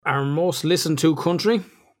Our most listened to country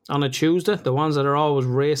on a Tuesday, the ones that are always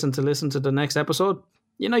racing to listen to the next episode,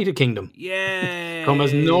 United Kingdom. Yay! Come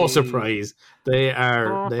as no surprise. They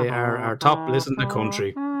are our top listened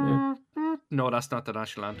country. Yeah. No, that's not the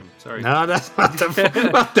national anthem. Sorry. No, that's not the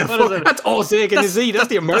what the fuck? That's all taken to see. That's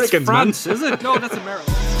the Americans, France, man. Is it? No, that's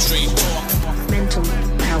America. Street talk. Mental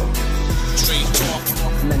health. Street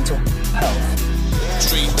talk. Mental health.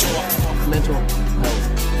 Street talk. Mental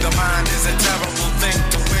health. The mind is a terrible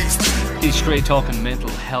thing to waste. It's Straight Talking Mental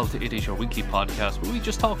Health. It is your weekly podcast where we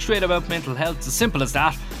just talk straight about mental health. It's as simple as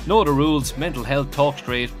that. Know the rules. Mental health. Talk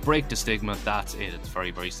straight. Break the stigma. That's it. It's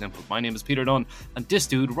very, very simple. My name is Peter Dunn, and this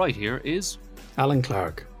dude right here is Alan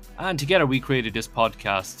Clark. And together we created this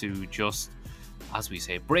podcast to just, as we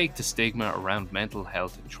say, break the stigma around mental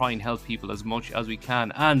health and try and help people as much as we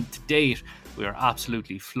can. And to date, we are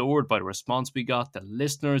absolutely floored by the response we got, the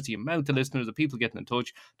listeners, the amount of listeners, the people getting in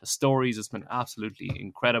touch, the stories. It's been absolutely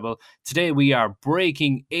incredible. Today we are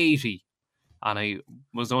breaking 80. And I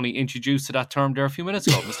was only introduced to that term there a few minutes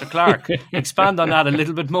ago. Mr. Clark, expand on that a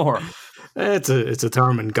little bit more. It's a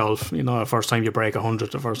term in golf. You know, the first time you break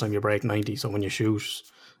 100, the first time you break 90. So when you shoot,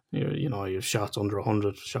 you know, you have shots under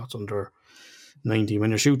 100, shots under 90.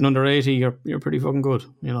 When you're shooting under 80, you're pretty fucking good.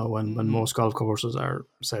 You know, when most golf courses are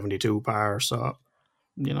 72 par. So,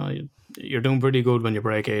 you know, you're doing pretty good when you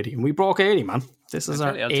break 80. And we broke 80, man. This is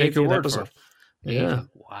our 80th episode. Yeah.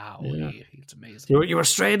 Wow. Yeah. 80. It's amazing. You were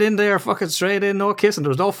straight in there, fucking straight in, no kissing. There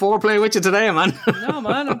was no foreplay with you today, man. No,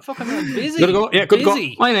 man, I'm fucking busy. Good to go. Yeah, good to go.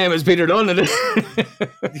 Busy. My name is Peter Dunn.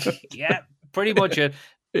 Yeah, pretty much it.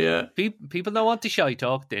 Yeah. People don't want to shy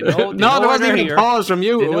talk. They know. No, there wasn't even here. a pause from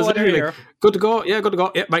you. They It know was what they're really here. good to go. Yeah, good to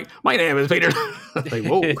go. Yeah, my name is Peter. Like,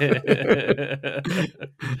 whoa.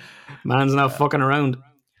 Man's not fucking around.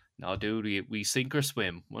 No, dude, we sink or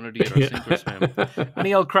swim. One or the other, sink or swim.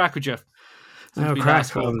 Any old crack with you? No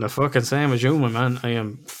crack. I'm the fucking same as you, my man. I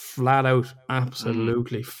am flat out,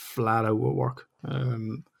 absolutely flat out with work.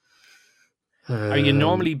 Are you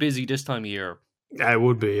normally busy this time of year? I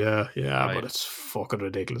would be, yeah, Right. but it's fucking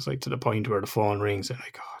ridiculous. Like to the point where the phone rings and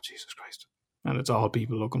like, oh Jesus Christ! And it's all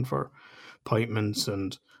people looking for appointments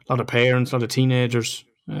and a lot of parents, a lot of teenagers.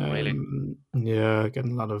 Really? Yeah,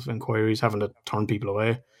 getting a lot of inquiries, having to turn people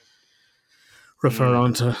away, refer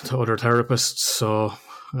on to other therapists. So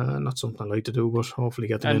not something I like to do, but hopefully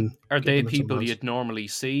get them in. Are get they them in people sometimes. you'd normally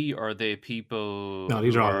see, or are they people No,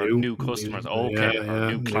 these are all who new customers? Yeah, Okay, yeah,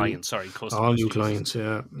 or new new- clients. Sorry, customers. All new Jesus. clients,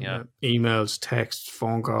 yeah. Emails, texts,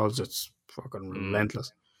 phone calls. It's fucking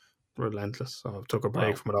relentless. So I took a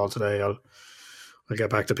break from it all today. I'll get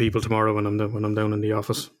back to people tomorrow when I'm down in the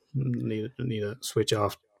office. Need to switch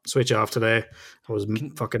off today. I was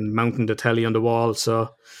fucking mounting the telly on the wall, so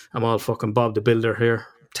I'm all fucking Bob the Builder here.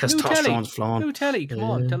 Testosterone's flowing. New telly. Come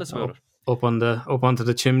on, tell us about it. Up onto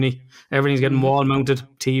the chimney. Everything's getting wall mounted.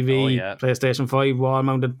 TV, Oh, yeah. PlayStation 5 wall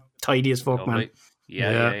mounted. Tidy as fuck, man. Lovely.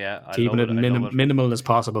 Yeah. I Keeping love it I love it. minimal as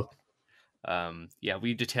possible. Yeah,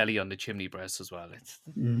 we do telly on the chimney breast as well.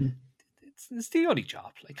 It's the only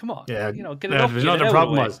job. Like, come on, Yeah, you know, get it up. there's Get it another out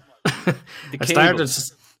problem of the way. was The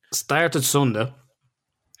I started Sunday,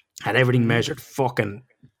 had everything measured, fucking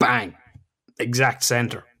bang, exact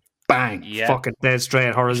center, bang, Yeah. fucking dead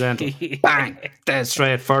straight horizontal, bang, dead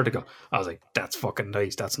straight vertical. I was like, that's fucking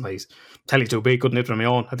nice. That's nice. Telly too big, couldn't lift it on my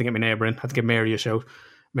own. Had to get my neighbour in. Had to get Mary a shout.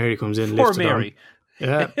 Mary comes in, Poor lifts it on. Mary.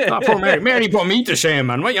 Yeah, poor Mary. Mary put me to shame,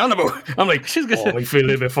 man. What you on about? I'm like, She's gonna- I feel a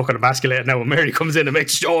little bit fucking emasculated now when Mary comes in and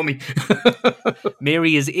makes show me.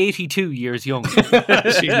 Mary is 82 years young. She's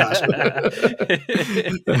not.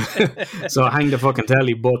 So I hang the fucking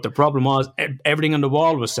telly, but the problem was everything on the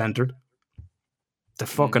wall was centered. The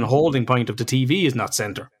fucking holding point of the TV is not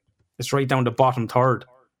center. It's right down the bottom third.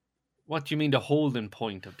 What do you mean the holding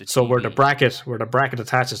point of the So TV? where the bracket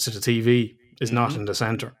attaches to the TV is not in the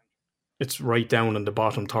center. It's right down in the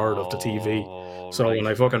bottom third of the TV. So right. when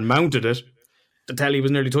I fucking mounted it, the telly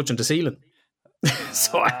was nearly touching the ceiling.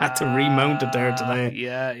 So I had to remount it there today.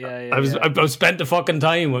 Yeah. I spent the fucking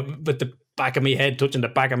time with the back of my head touching the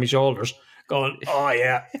back of my shoulders, going, "Oh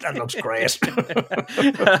yeah, that looks great."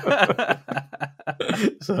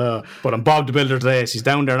 So, but I'm Bob the Builder today. She's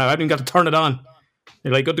down there now. I haven't even got to turn it on.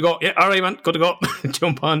 You're like, good to go. Yeah, all right, man, good to go.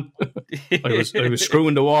 Jump on. I was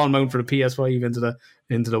screwing the wall mount for the PS5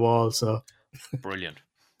 into the wall. So Brilliant.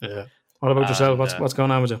 yeah. What about yourself? What's going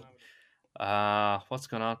on with you? What's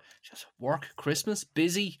going on? Just work, Christmas,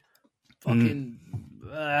 busy, fucking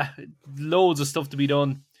loads of stuff to be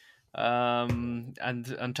done. And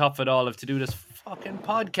on top of it all, I have to do this fucking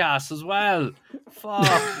podcast as well. Fuck.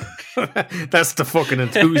 That's the fucking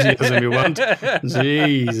enthusiasm you want.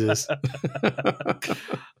 Jesus.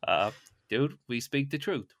 dude, we speak the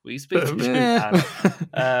truth. We speak the truth.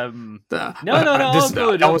 No, No, all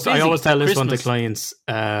good. I always tell this one to Christmas. clients,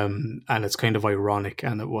 and it's kind of ironic.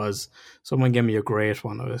 And it was someone gave me a great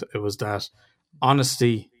one. It was that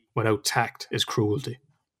honesty without tact is cruelty.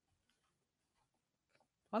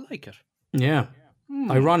 I like it. Yeah.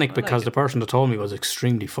 I Ironic like because it. the person that told me was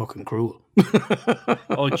extremely fucking cruel.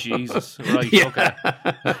 Oh, Jesus. Right, Yeah. okay.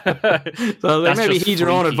 So like, That's maybe just heed your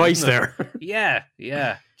own freaky, advice isn't it? there.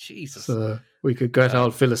 Yeah. Jesus. So we could get all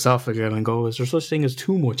philosophical and go, is there such thing as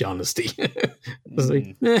too much honesty? It's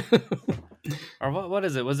like, Or what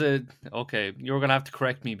is it? Was it okay? You're gonna have to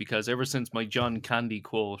correct me because ever since my John Candy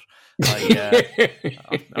quote,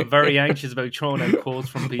 I'm very anxious about throwing out quotes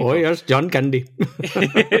from people. oh yes, John Candy.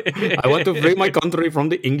 I want to free my country from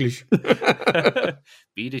the English.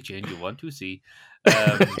 Be the change you want to see.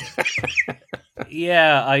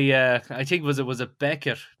 Yeah, I think it was a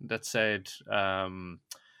Beckett that said,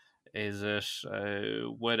 "Is it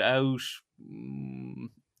without?"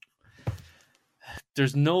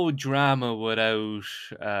 There's no drama without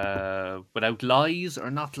lies, or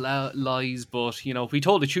not lies, but if we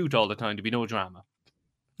told the truth all the time, there'd be no drama.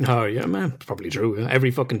 Oh yeah, man, it's probably true. Yeah.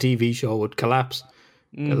 Every fucking TV show would collapse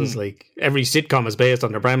because it's like every sitcom is based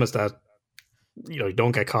on the premise that you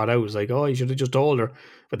don't get caught out. It's like, oh, you should have just told her,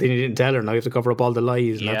 but then you didn't tell her. Now you have to cover up all the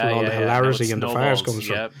lies, and that's where all the hilarity Now it and the farce snowballs. comes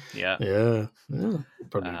from. Yeah. Yeah,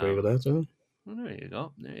 probably agree with that. Yeah.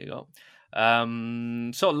 Well, there you go.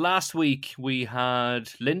 So last week we had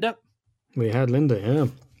Linda. We had Linda. Yeah.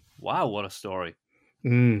 Wow, what a story!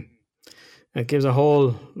 It gives a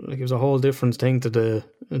whole different thing to the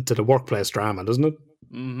workplace drama, doesn't it?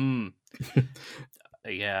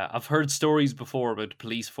 Yeah, I've heard stories before about the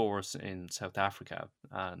police force in South Africa,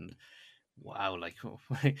 and wow, like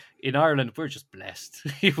in Ireland, we're just blessed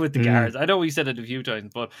with the guards. I know we said it a few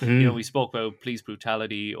times, but we spoke about police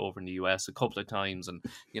brutality over in the US a couple of times, and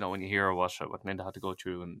when you hear what Linda had to go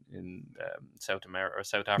through in South America or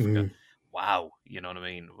South Africa, wow, you know what I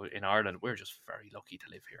mean. In Ireland, we're just very lucky to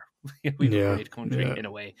live here. We've a great country in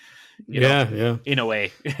a way. Yeah. In a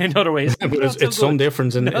way, in other ways, But it's some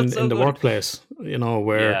difference in the good. workplace,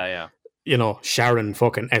 where Sharon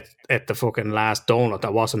fucking ate the fucking last donut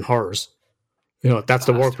that wasn't hers. That's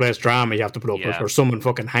the workplace drama you have to put up with, or someone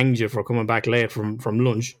fucking hangs you for coming back late from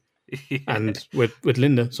lunch. And with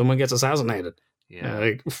Linda, someone gets assassinated.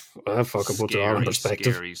 Yeah, that fucking puts it all in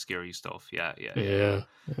perspective. Scary stuff. Yeah.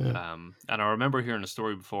 And I remember hearing a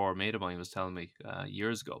story before. A mate of mine was telling me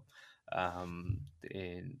years ago,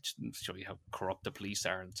 in to show you how corrupt the police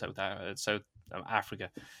are in South Africa.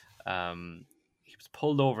 He was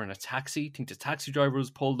pulled over in a taxi. I think the taxi driver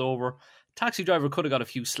was pulled over. Taxi driver could have got a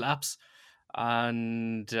few slaps,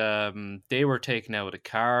 and they were taken out of the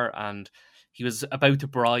car, and he was about to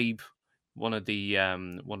bribe one of the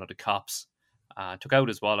cops. Took out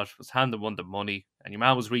his wallet, was handing one the money, and your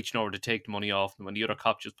man was reaching over to take the money off him, and the other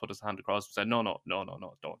cop just put his hand across and said, no, don't.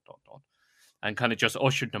 And kind of just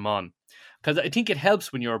ushered them on. Because I think it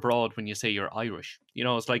helps when you're abroad when you say you're Irish.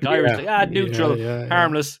 It's like Irish, neutral,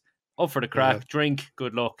 harmless, up for the crack, drink,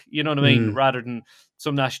 good luck. You know what I mean? Rather than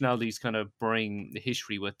some nationalities kind of bring the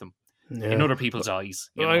history with them in other people's eyes.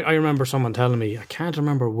 I remember someone telling me, I can't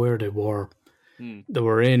remember where they were. They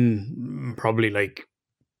were in probably like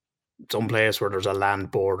some place where there's a land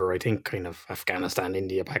border, I think kind of Afghanistan,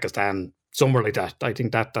 India, Pakistan, somewhere like that. I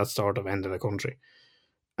think that sort of end of the country.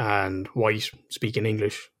 And white, speaking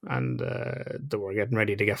English, and they were getting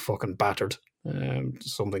ready to get fucking battered.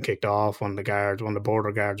 Something kicked off. One of the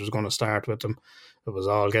border guards was going to start with them. It was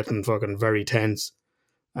all getting fucking very tense.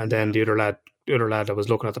 And then the other lad that was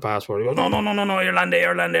looking at the passport, he goes, no,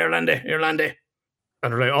 Irlande.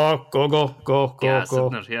 And they're like, oh, go.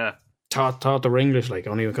 Isn't it? Yeah. Taught their English, like,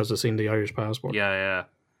 only because they've seen the Irish passport. Yeah.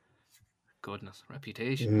 Goodness,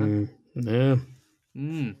 reputation. Yeah.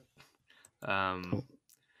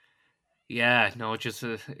 Yeah, no, it's just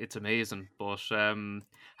it's amazing. But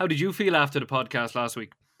how did you feel after the podcast last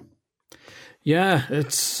week? Yeah,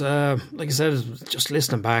 it's like I said, just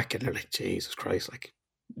listening back, and they're like, Jesus Christ, like,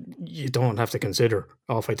 you don't have to consider,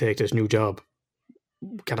 if I take this new job,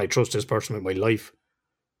 can I trust this person with my life?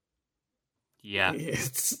 Yeah,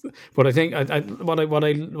 but I think what I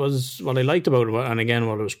liked about it, and again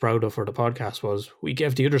what I was proud of for the podcast, was we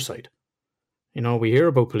gave the other side. We hear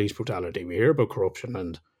about police brutality, we hear about corruption,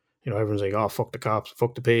 and everyone's like, oh, fuck the cops,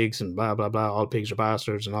 fuck the pigs, and blah blah blah, all pigs are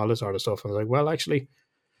bastards, and all this sort of stuff. And I was like, well, actually,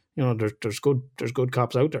 there's good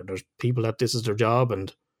cops out there. There's people that this is their job,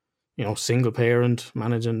 and single parent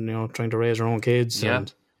managing, trying to raise their own kids,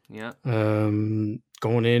 and going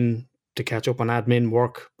in to catch up on admin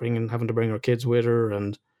work, having to bring her kids with her,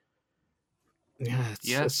 and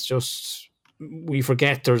It's just we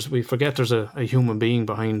forget there's a human being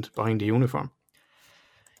behind the uniform.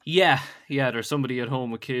 Yeah, there's somebody at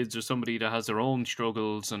home with kids or somebody that has their own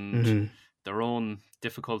struggles and their own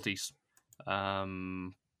difficulties. But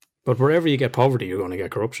wherever you get poverty, you're going to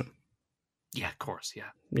get corruption. Yeah, of course, yeah.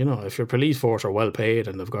 You know, if your police force are well paid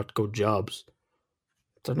and they've got good jobs,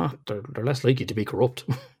 they're less likely to be corrupt.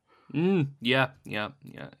 Yeah, you're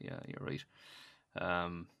right.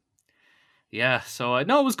 So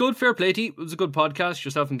no, it was good. Fair play to you. It was a good podcast.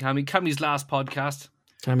 Yourself and Cammy. Cammy's last podcast.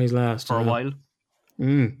 Cammy's last for a while.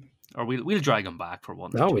 Or we'll drag him back for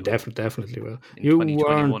one. No, we definitely will. In You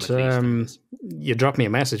 2021 weren't. You dropped me a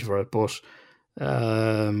message for it, but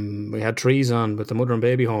we had trees on with the mother and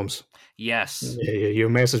baby homes. Yes. You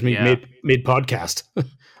messaged me mid podcast,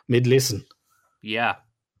 mid listen. Yeah.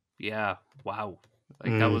 Wow.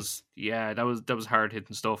 Like that was hard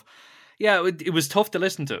hitting stuff. Yeah, it was tough to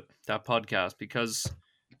listen to that podcast because,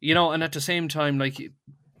 you know, and at the same time, like you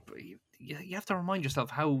have to remind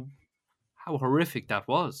yourself how horrific that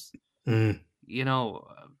was. You know,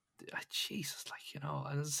 Jesus, like, you know,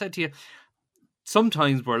 and as I said to you,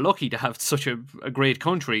 sometimes we're lucky to have such a great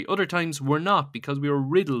country. Other times we're not, because we were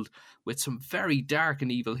riddled with some very dark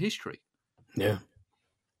and evil history. Yeah.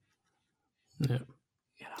 You know,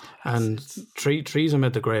 and Teresa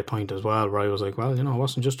made the great point as well, where I was like, well, you know, it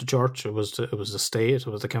wasn't just the church, it was the state, it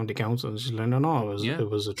was the county council. And she's like, no, it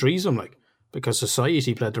was a treason, like, because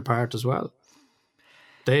society played their part as well.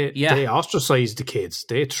 They ostracized the kids.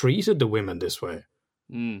 They treated the women this way.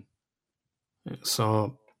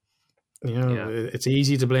 So, you know, it's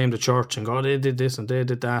easy to blame the church and go, they did this and they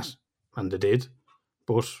did that. And they did.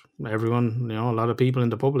 But everyone, you know, a lot of people in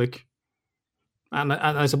the public, and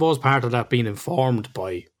I suppose part of that being informed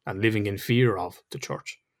by and living in fear of the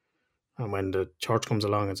church. And when the church comes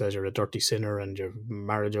along and says you're a dirty sinner and you're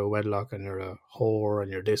married out of wedlock and you're a whore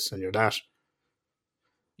and you're this and you're that,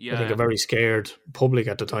 I think a very scared public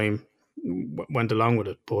at the time went along with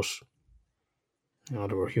it. But, you know,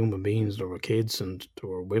 there were human beings, there were kids, and there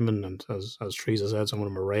were women, and as Teresa said, some of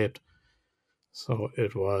them were raped. So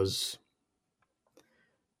it's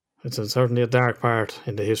certainly a dark part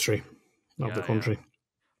in the history of the country. Yeah.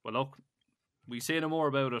 Well, look, we say no more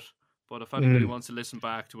about it, but if anybody wants to listen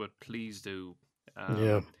back to it, please do.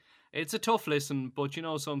 It's a tough listen, but you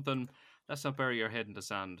know something, let's not bury your head in the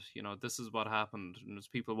sand. You know, this is what happened, and there's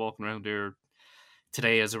people walking around here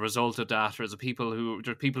today as a result of that. There's people who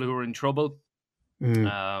are in trouble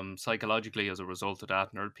psychologically as a result of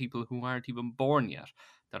that, and there are people who aren't even born yet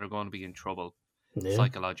that are going to be in trouble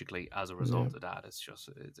psychologically as a result of that. It's just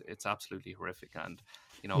it's absolutely horrific, and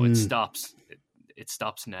you know it stops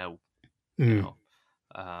now. You know,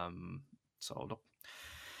 so look.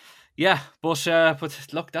 Yeah, but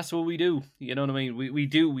look, that's what we do. You know what I mean?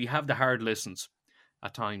 We have the hard listens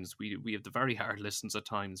at times. We have the very hard listens at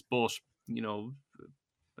times. But, you know,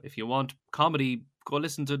 if you want comedy, go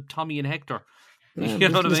listen to Tommy and Hector. You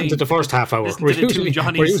know what I mean? Listen to the first half hour. We're usually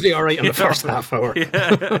all right in the first half hour.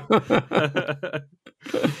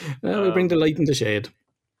 We bring the light in the shade.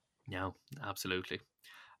 No, absolutely.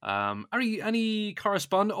 Are you any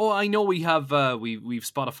correspondence? Oh, I know we have we've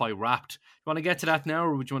Spotify Wrapped. You want to get to that now,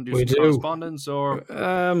 or would you want to do some correspondence? Or in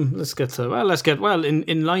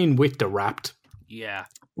line with the Wrapped. Yeah,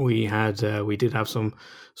 we did have some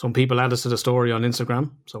people add us to the story on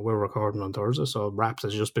Instagram. So we're recording on Thursday. So Wrapped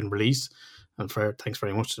has just been released, and thanks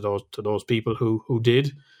very much to those people who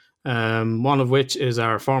did. One of which is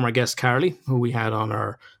our former guest Carly, who we had on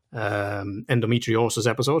our endometriosis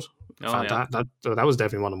episode. That was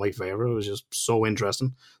definitely one of my favourite. It was just so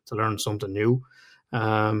interesting to learn something new.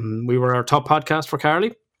 We were our top podcast for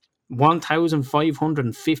Carly.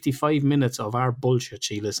 1,555 minutes of our bullshit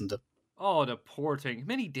she listened to. Oh, the poor thing. How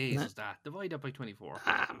many days was that? Divide that by 24.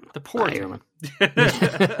 The poor thing.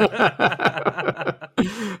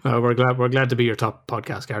 We're glad to be your top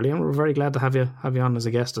podcast, Carly, and we're very glad to have you on as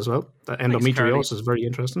a guest as well. The endometriosis is very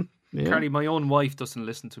interesting. Yeah. Carly, my own wife doesn't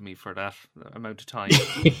listen to me for that amount of time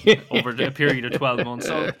over a period of 12 months.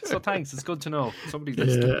 So thanks. It's good to know somebody's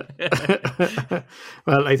listening. Yeah.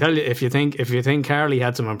 Well, I tell you, if you think Carly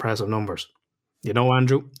had some impressive numbers, you know,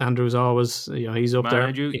 Andrew's always, you know, he's up there.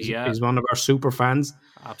 Andrew, he's one of our super fans.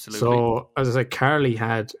 Absolutely. So as I said, Carly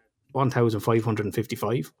had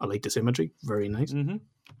 1,555. I like the symmetry. Very nice. Mm-hmm.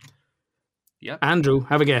 Yeah. Andrew,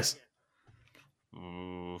 have a guess.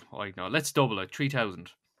 I know. Let's double it. 3,000.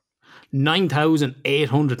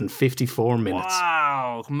 9,854 minutes.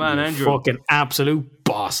 Wow, man, Andrew. Fucking absolute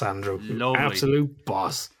boss, Andrew. Lovely. Absolute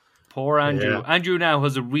boss. Poor Andrew. Yeah. Andrew now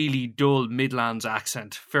has a really dull Midlands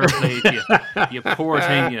accent. Fair play to you. You poor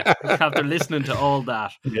thing, you. After listening to all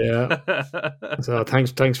that. Yeah. So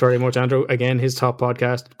thanks very much, Andrew. Again, his top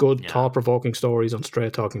podcast, good thought-provoking stories on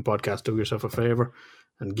Straight Talking Podcast. Do yourself a favour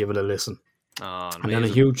and give it a listen. Oh, and then a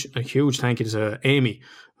huge thank you to Amy,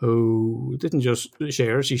 who didn't just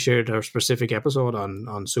share; she shared her specific episode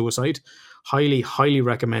on suicide. Highly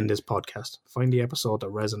recommend this podcast. Find the episode that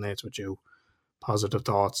resonates with you. Positive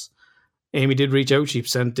thoughts. Amy did reach out. She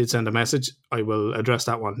did send a message. I will address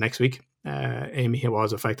that one next week. Amy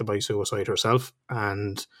was affected by suicide herself,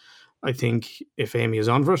 and I think if Amy is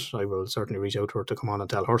on for it, I will certainly reach out to her to come on and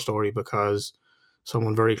tell her story, because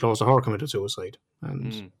someone very close to her committed suicide,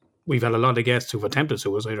 and we've had a lot of guests who've attempted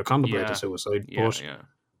suicide or contemplated suicide, but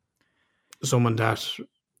someone that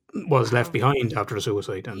was left behind after a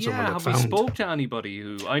suicide, and someone that have found. we spoke to anybody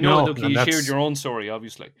who? I know, look, you shared your own story,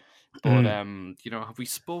 obviously. But have we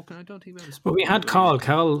spoken? I don't think we have spoken. But we had Carl.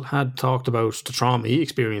 Carl had talked about the trauma he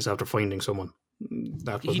experienced after finding someone.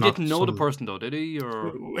 That was he didn't know the person, though, did he?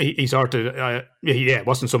 Or he sort of, it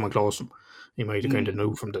wasn't someone close to him. He might have kind of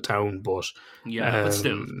knew from the town, but but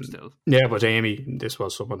still, yeah. But Amy, this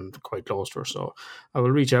was someone quite close to her, so I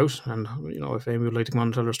will reach out, and if Amy would like to come on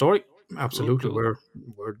and tell her story, absolutely, cool.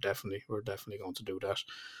 we're definitely going to do that.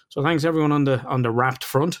 So thanks everyone on the Wrapped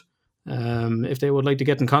front. If they would like to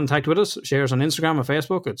get in contact with us, share us on Instagram or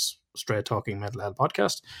Facebook. It's Straight Talking Mental Health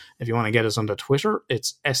Podcast. If you want to get us on the Twitter,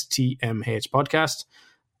 it's STMH Podcast.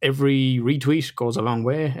 Every retweet goes a long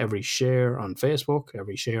way. Every share on Facebook,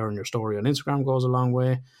 every share on your story on Instagram goes a long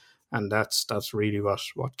way. And that's really what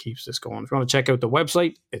keeps this going. If you want to check out the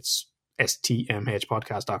website, it's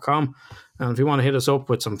stmhpodcast.com. And if you want to hit us up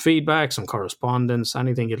with some feedback, some correspondence,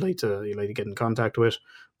 anything you'd like to get in contact with,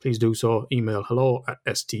 please do so. Email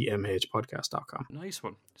hello@stmhpodcast.com. Nice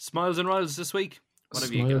one. Smiles and Riles this week. What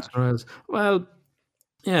have you Smiles got? and Riles. Well,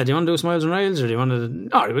 yeah. Do you want to do Smiles and Riles, or do you want to?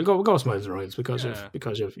 No, we'll go Smiles and Riles because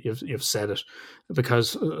you've said it.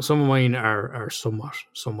 Because some of mine are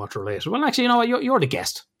somewhat related. Well, actually, you know what? You're the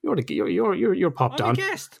guest. You're popped on.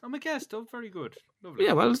 I'm a guest. Oh, very good. Lovely.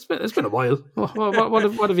 Yeah, well, it's been a while. What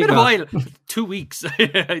have you been got? a while. 2 weeks.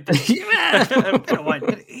 Been a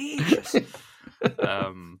while. Ages.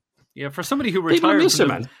 For somebody who retired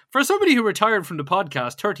from the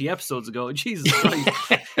podcast 30 episodes ago, Jesus Christ.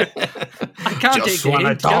 I can't Just take when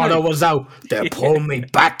I thought I was out, they pulled me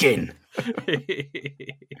back in.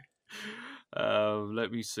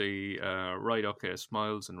 Let me see. Right, okay,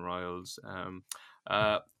 Smiles and Riles.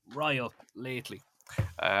 Ryle, lately. Do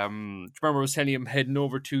you remember I was telling you I'm heading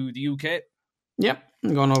over to the UK? Yep,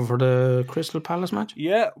 I'm going over for the Crystal Palace match.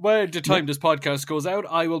 Yeah, well, the time this podcast goes out,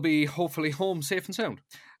 I will be hopefully home safe and sound.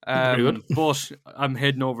 Very good. But I'm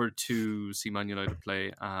heading over to see Man United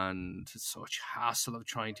play, and it's such hassle of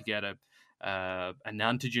trying to get an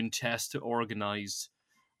antigen test organised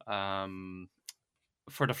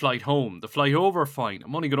for the flight home. The flight over, fine.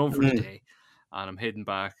 I'm only going over for the day, and I'm heading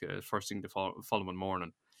back first thing the following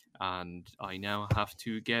morning. And I now have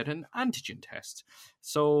to get an antigen test.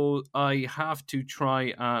 So I have to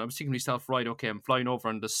try, I was thinking to myself, right, okay, I'm flying over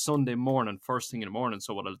on the Sunday morning, first thing in the morning.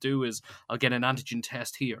 So what I'll do is I'll get an antigen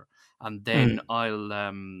test here, and then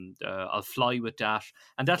I'll fly with that,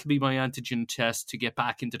 and that'll be my antigen test to get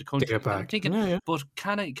back into the country. To get back. I'm thinking, but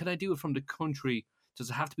can I do it from the country?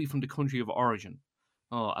 Does it have to be from the country of origin?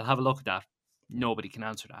 Oh, I'll have a look at that. Nobody can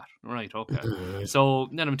answer that. Right, okay. So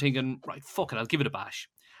then I'm thinking, right, fuck it, I'll give it a bash.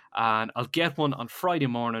 And I'll get one on Friday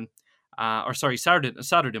morning,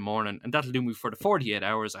 Saturday morning, and that'll do me for the 48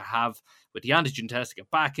 hours I have with the antigen test to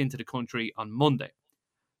get back into the country on Monday.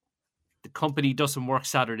 The company doesn't work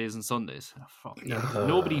Saturdays and Sundays. Oh, fuck yeah.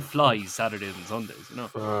 Nobody flies Saturdays and Sundays, you know.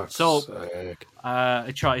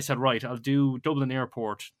 I said, right, I'll do Dublin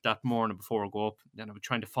Airport that morning before I go up. Then I was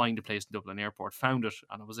trying to find a place in Dublin Airport, found it,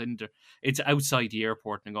 and I was in there. It's outside the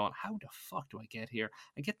airport, and I'm going, how the fuck do I get here?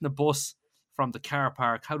 I get in the bus from the car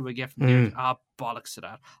park. How do I get from there? Bollocks to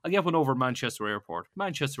that. I'll get one over Manchester Airport.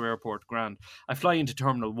 Manchester Airport, grand. I fly into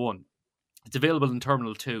Terminal 1. It's available in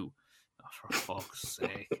Terminal 2. Oh, for fuck's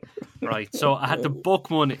sake. Right, so I had to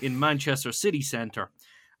book one in Manchester City Centre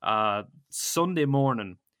Sunday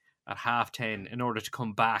morning at 10:30 in order to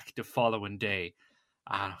come back the following day.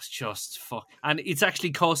 And it was just and it's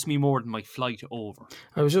actually cost me more than my flight over.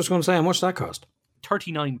 I was just going to say, how much that cost?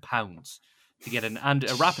 £39 to get a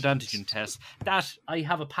rapid antigen test. That I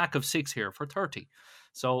have a pack of 6 here for 30.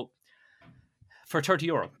 So for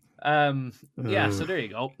 €30. Yeah, so there you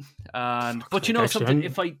go. But you know Actually, something,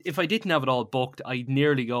 I'm- if I didn't have it all booked, I'd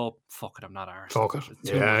nearly go, fuck it, I'm not arsed. Fuck it.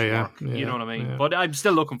 It's too much work. You know what I mean? yeah. But I'm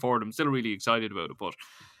still looking forward. I'm still really excited about it. But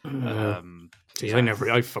See, yeah.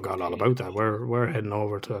 I forgot all about that. We're heading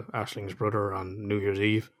over to Ashling's brother on New Year's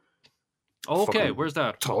Eve. Okay, Fucking where's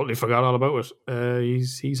that? Totally forgot all about it.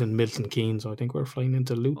 He's in Milton Keynes. So I think we're flying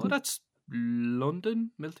into Oh, Luton. that's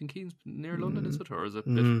London, Milton Keynes, near London, is it, or is it a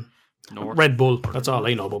bit north? Red Bull. That's all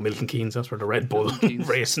I know about Milton Keynes. That's where the Red Bull Keynes.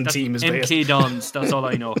 racing That's team is based. MK Dons. That's all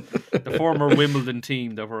I know. The former Wimbledon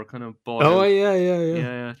team that were kind of bought. Oh out. yeah.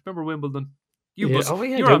 Yeah. Remember Wimbledon? You Yeah. must. Oh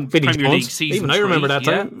yeah, You're on Vinnie Premier League Jones. season. Even I remember 3. that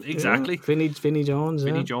time. Yeah, exactly. Yeah. Vinnie Jones.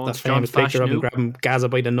 Vinnie yeah. Jones, That John famous picture of him Fashanu. grabbing Gaza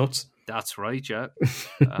by the nuts. That's right. Yeah.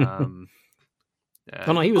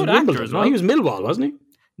 Oh no, he was good actor Wimbledon. as No, well. he was Millwall, wasn't he?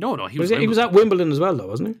 No, he Was was. he was at Wimbledon as well, though,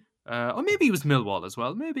 wasn't he? Or maybe he was Millwall as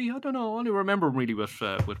well. Maybe, I don't know. I only remember him really with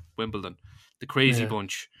Wimbledon, the crazy Yeah.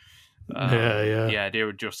 bunch. Yeah. They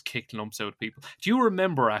were just kicked lumps out of people. Do you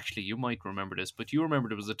remember? Actually, you might remember this, but do you remember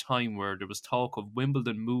there was a time where there was talk of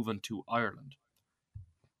Wimbledon moving to Ireland?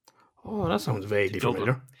 Oh, that sounds vaguely Dublin.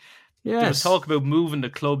 familiar. There was Yes. talk about moving the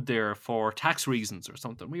club there for tax reasons or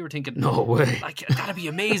something. We were thinking, No way. like that'd be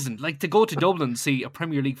amazing. Like to go to Dublin and see a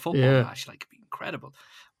Premier League football Yeah. match, like it'd be incredible.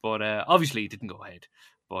 But obviously, it didn't go ahead.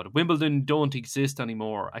 But Wimbledon don't exist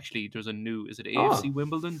anymore. Actually, there's a new, is it AFC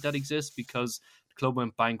Wimbledon that exists because the club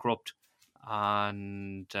went bankrupt,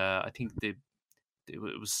 and I think it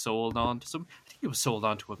was sold on to some. I think it was sold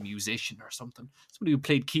on to a musician or something, somebody who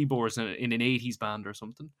played keyboards in an '80s band or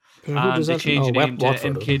something. Who And does they that? changed the name to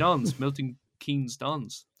Watford, MK Dons, Milton Keynes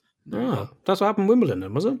Dons. Oh, that's what happened in Wimbledon,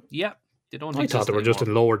 then, was it? Yeah, they don't. I thought they were just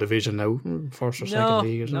in lower division now, first or second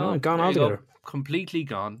league. Or something. Gone there you go. altogether. Completely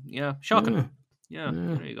gone. Yeah, shocking. Yeah,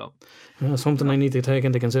 there you go. Something I need to take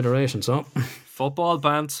into consideration. So, Football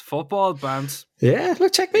bans. yeah,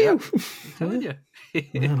 look, check me out. I'm telling you.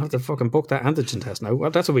 I'll have to fucking book that antigen test now.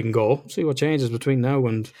 Well, that's how we can go. See what changes between now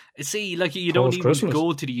and. See, like you don't need one to Post-Christmas.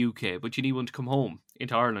 go to the UK, but you need one to come home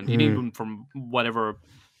into Ireland. You need one from whatever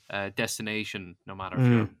destination, no matter if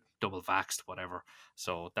you're double vaxxed, whatever.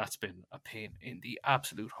 So that's been a pain in the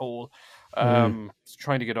absolute hole.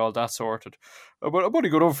 Trying to get all that sorted. But I'm only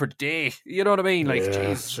going over for the day. You know what I mean? Like, Yeah,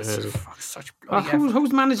 Jesus, fuck, such bloody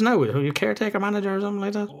Who's managed now? Are you caretaker manager or something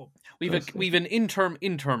like that? We've an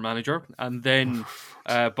interim manager, and then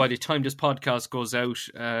by the time this podcast goes out,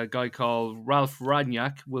 a guy called Ralph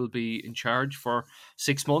Radniak will be in charge for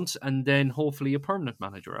 6 months, and then hopefully a permanent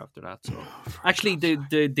manager after that. So actually,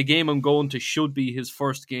 the game I'm going to should be his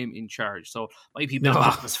first game in charge. So might be a bit of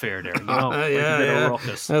atmosphere there, you know, might be a bit of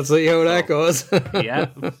ruckus. Let's see how that goes. Yeah,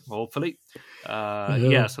 hopefully.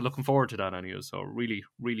 Yeah, so looking forward to that anyway. So really,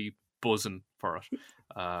 really buzzing for it.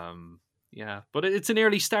 Yeah, but it's an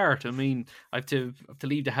early start. I mean, I have to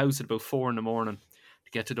leave the house at about 4 a.m. to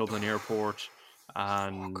get to Dublin Airport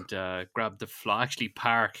and grab the flight. Actually,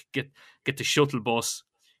 park, get the shuttle bus,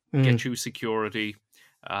 get through security,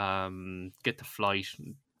 get the flight.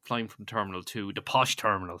 Flying from Terminal 2, the posh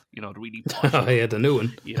terminal, you know, the really posh Oh, yeah, the new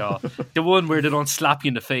one. you know, the one where they don't slap you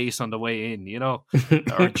in the face on the way in, you know,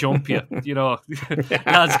 or jump you, you know,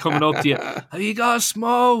 lads coming up to you, have you got a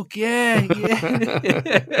smoke? Yeah.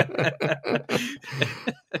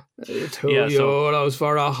 Yeah, so that was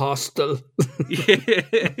for a hostel.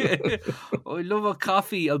 Oh, I love a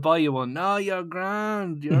coffee, I'll buy you one. No, you're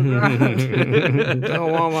grand. Don't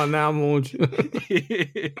want one that much.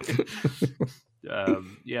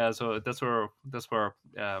 Yeah, so that's where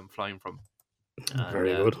I'm flying from. And,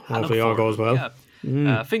 Very good. I look Hopefully all forward goes to it, well.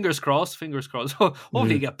 yeah. Fingers crossed.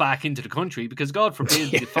 Hopefully you get back into the country, because God forbid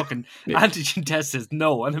the fucking antigen test says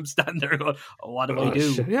no, and I'm standing there going, oh, what do I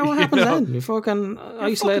do? Shit. Yeah, what happens You know? then? You fucking You're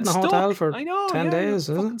isolate in a fucking hotel stuck. for I know, 10 yeah, days, you're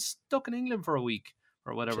isn't fucking it? stuck in England for a week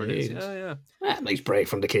or whatever it is. Jesus. Yeah. Nice break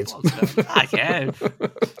from the kids. Yeah.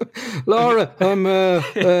 Laura, I'm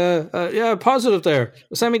yeah, positive there.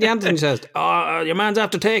 Send me the antigen test. Your man's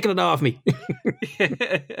after taking it off me.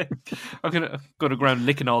 I'm gonna go to ground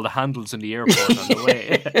licking all the handles in the airport on the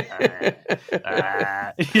way.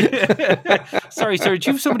 Sorry, sir. Do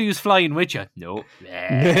you have somebody who's flying with you? No.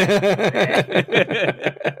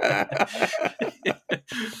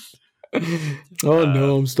 Oh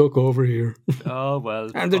no, I'm stuck over here. Oh well.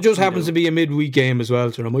 And there just happens to be a midweek game as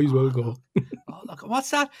well, so I might as well go. Oh look, what's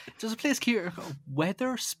that? There's a place here called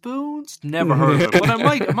Weatherspoons. Never heard of it, but I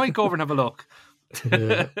might go over and have a look.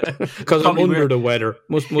 Because I'm under the weather.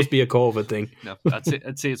 Must be a COVID thing. No,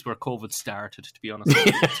 I'd say it's where COVID started, to be honest.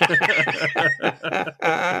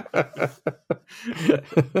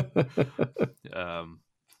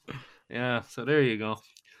 Yeah, so there you go.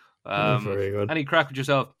 Very good. Any crack with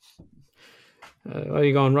yourself? Where are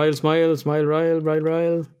you going? Ryle, smile,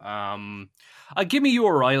 Ryle. I'll give me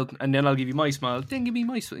your Ryle, and then I'll give you my smile. Then give me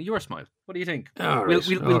your smile. What do you think? All We'll right,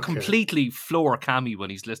 we'll okay. completely floor Cammy when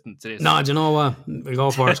he's listening to this. No, do you know what? We'll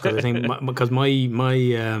go first because I think my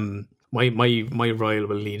Ryle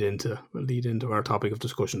will lead into our topic of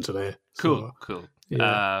discussion today. Cool.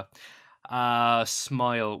 yeah.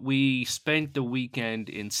 Smile. We spent the weekend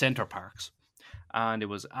in Centre Parks, and it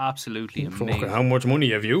was absolutely amazing. How much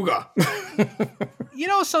money have you got? You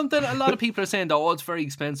know something? A lot of people are saying, "Oh, it's very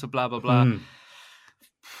expensive." Blah blah blah.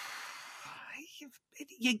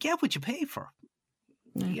 You get what you pay for.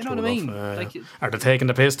 You know what I mean? Are they taking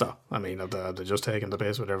the piss though? I mean, are they just taking the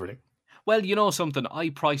piss with everything? Well, you know something?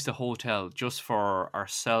 I priced a hotel just for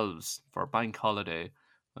ourselves for bank holiday,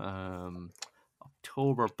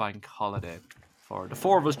 October bank holiday, for the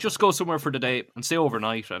four of us. Just go somewhere for the day and stay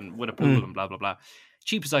overnight and with a pool and blah blah blah.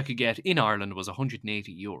 Cheapest I could get in Ireland was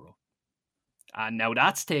 €180. And now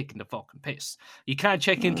that's taking the fucking piss. You can't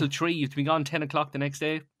check in till 3. You have to be gone 10 o'clock the next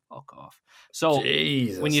day. Fuck off. So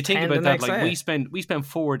Jesus, when you think 10 about the that, next like day. we spent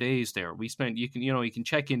 4 days there. You can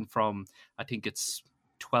check in from, I think it's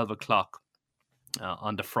 12 o'clock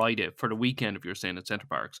on the Friday for the weekend if you're staying at Centre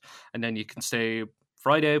Parks, and then you can stay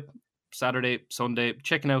Friday, Saturday, Sunday,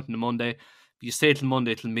 checking out on the Monday. You stay till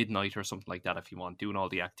Monday till midnight or something like that if you want, doing all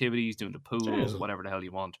the activities, doing the pool, Jesus. whatever the hell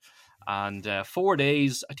you want. And 4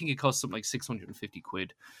 days, I think it cost something like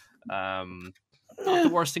 £650. Not the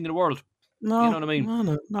worst thing in the world. No, You know what I mean? No,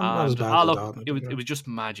 not as And, bad as look, that. it was just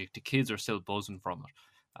magic. The kids are still buzzing from it.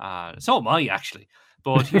 So am I, actually.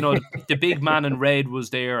 But, you know, the big man in red was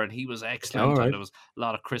there and he was excellent. All right. And there was a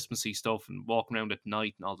lot of Christmassy stuff and walking around at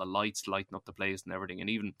night and all the lights lighting up the place and everything. And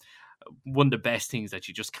even one of the best things that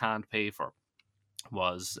you just can't pay for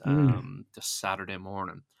was the Saturday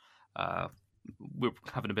morning. We were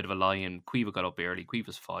having a bit of a lie-in. Quiva got up early.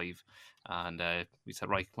 Quiva's 5. And we said,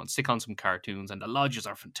 right, come on, stick on some cartoons. And the lodges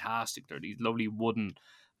are fantastic. They're these lovely wooden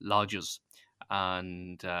lodges.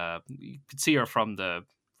 And you could see her from the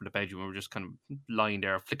bedroom. We were just kind of lying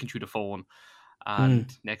there, flicking through the phone.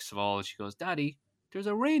 And next of all, she goes, Daddy, there's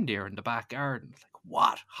a reindeer in the back garden. Like,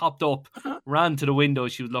 what? Hopped up, ran to the window.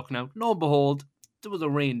 She was looking out. Lo and behold, there was a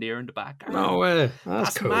reindeer in the back garden. No way.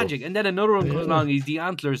 That's cool. magic. And then another one comes along. He's the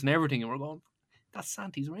antlers and everything. And we're going, that's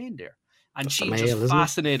Santa's reindeer. And That's she's the just male, isn't it?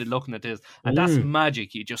 fascinated looking at this. And that's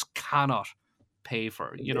magic you just cannot pay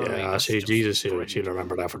for. You know what I mean? That's just she'll brilliant.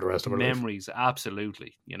 remember that for the rest of her life. Memories,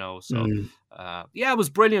 absolutely. You know, so it was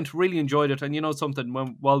brilliant. Really enjoyed it. And you know something,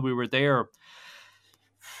 while we were there,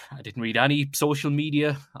 I didn't read any social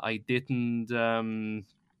media. I didn't.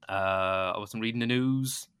 I wasn't reading the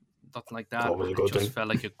news. Nothing like that. Always a It good just thing. felt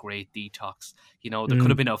like a great detox. You know, there could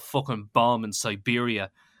have been a fucking bomb in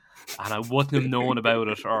Siberia and I wouldn't have known about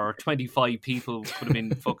it, or 25 people could have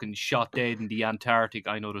been fucking shot dead in the Antarctic.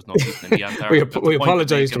 I know there's no people in the Antarctic. We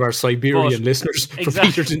apologise to our Siberian listeners for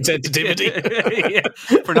Exactly. Peter's insensitivity. Yeah,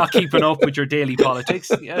 for not keeping up with your daily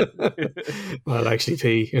politics. Yeah. Well, actually,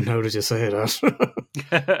 P, now that you say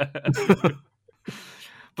that.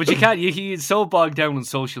 But you can't. You're so bogged down on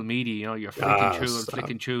social media. You know, you're flicking through and stop.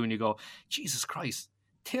 flicking through, and you go, Jesus Christ,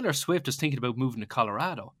 Taylor Swift is thinking about moving to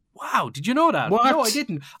Colorado. Wow, did you know that? What? No, I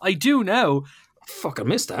didn't. I do now. Fuck, I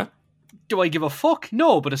missed that. Do I give a fuck?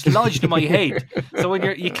 No, but it's lodged in my head. So when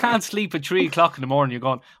you can't sleep at 3 o'clock in the morning, you're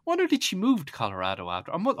going, wonder did she move to Colorado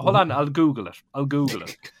after? Hold on, I'll Google it. I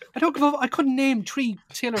don't give a. I couldn't name 3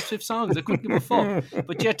 Taylor Swift songs. I couldn't give a fuck.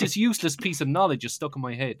 But yet this useless piece of knowledge is stuck in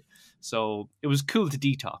my head. So it was cool to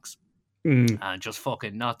detox and just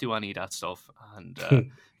fucking not do any of that stuff.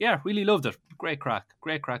 And yeah, really loved it. Great crack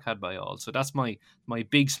had by all. So that's my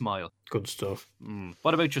big smile. Good stuff.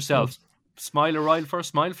 What about yourself? Smile or Ryle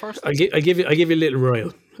first? Smile first? I give you a little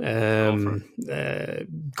Ryle.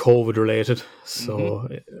 COVID related. So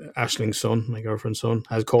Ashling's son, my girlfriend's son,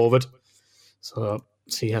 has COVID. So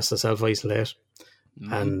she has to self-isolate.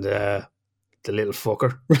 And the little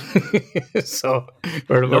fucker. So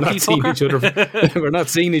we're not seeing each other. We're not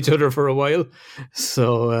seeing each other for a while.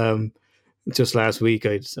 So just last week,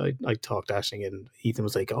 I talked to Aisling and Ethan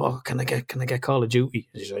was like, "Oh, can I get Call of Duty?"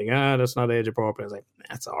 And she's like, "That's not age appropriate." I was like,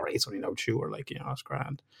 "That's all right. It's only no shooter, like, you know, it's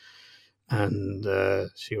grand." And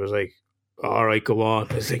she was like, "All right, go on."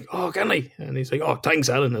 I was like, "Oh, can I?" And he's like, "Oh, thanks,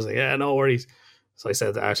 Alan." I was like, "Yeah, no worries." So I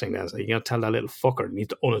said to Ashling then, you gotta tell that little fucker he needs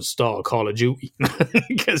to uninstall Call of Duty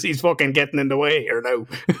because he's fucking getting in the way here now.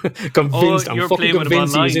 Convinced, I'm you're fucking playing with him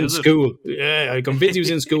convinced he was online, in is it? school. Yeah, I convinced he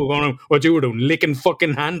was in school going, what you were doing, licking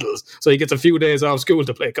fucking handles. So he gets a few days off school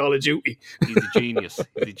to play Call of Duty. He's a genius.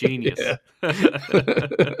 He's a genius.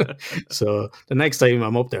 So the next time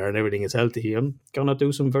I'm up there and everything is healthy, I'm gonna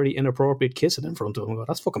do some very inappropriate kissing in front of him. I go,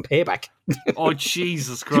 that's fucking payback. Oh,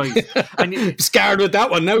 Jesus Christ. And Scarred with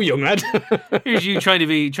that one now, young lad. here's you trying to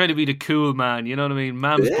be the cool man, you know what I mean?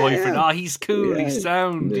 Mam's boyfriend. Oh, he's cool, Yeah. he's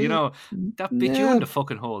sound, you know. That bit you Yeah. in the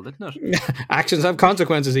fucking hole, didn't it? Actions have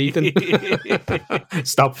consequences, Ethan.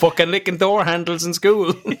 Stop fucking licking door handles in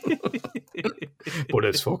school. But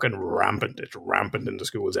it's fucking rampant. It's rampant in the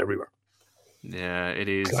schools everywhere. Yeah, it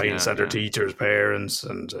is. Clients yeah, and their yeah. teachers, parents,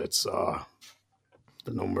 and it's the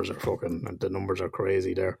numbers are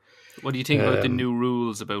crazy there What do you think about the Um, new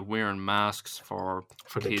rules about wearing masks for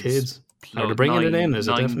the kids. pl- Are they bringing it in? Is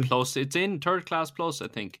it 9 definitely? plus? It's in third class plus, I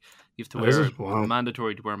think. You have to Oh, is wear it? Wow.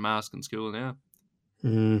 mandatory to wear a mask in school. Yeah.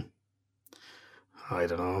 I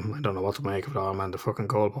don't know. I don't know what to make of it all, man. The fucking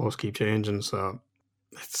goalposts keep changing, so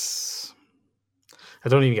it's. I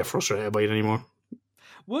don't even get frustrated by it anymore.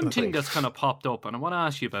 One That's thing like- that's kind of popped up, and I want to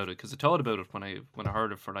ask you about it because I thought about it when I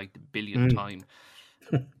heard it for like the billionth time.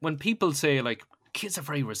 When people say like kids are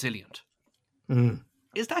very resilient, Mm.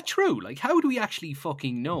 is that true? Like, how do we actually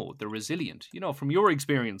fucking know they're resilient? You know, from your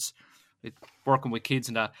experience with working with kids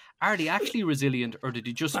and that, are they actually resilient, or did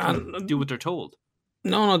they just kind of do what they're told?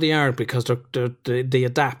 No, they aren't because they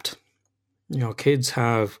adapt. You know,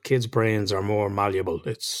 kids' brains are more malleable.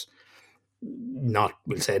 It's not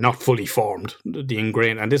fully formed. The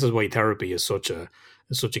ingrained, and this is why therapy is such a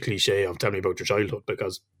cliche of tell me about your childhood,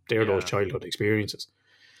 because they're those Yeah. childhood experiences.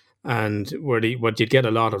 And what you'd get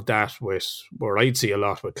a lot of that with, where I'd see a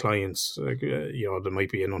lot with clients, like, you know, there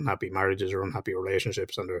might be in unhappy marriages or unhappy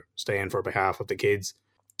relationships, and they're staying for behalf of the kids.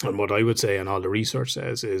 And what I would say, and all the research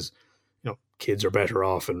says, is, you know, kids are better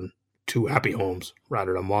off in 2 happy homes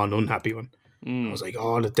rather than 1 unhappy one. I was like,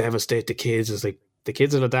 oh, to devastate the kids is like the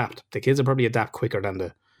kids will adapt. The kids will probably adapt quicker than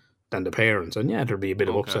the parents. And yeah, there'll be a bit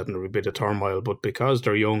of Okay. upset and there'll be a bit of turmoil, but because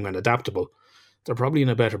they're young and adaptable, they're probably in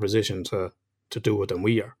a better position to do it than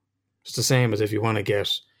we are. It's the same as if you want to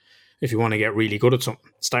get really good at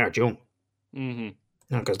something, start young. Mm-hmm.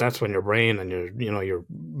 Because that's when your brain and you're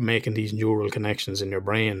making these neural connections in your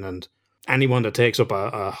brain. And anyone that takes up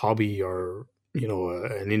a hobby or, you know,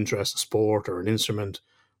 an interest, a sport or an instrument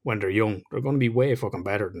when they're young, they're going to be way fucking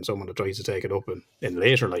better than someone that tries to take it up in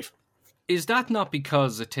later life. Is that not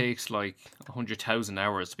because it takes like 100,000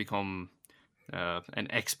 hours to become an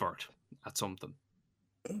expert at something?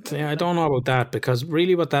 Yeah, I don't know about that, because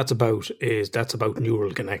really what that's about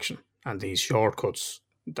neural connection and these shortcuts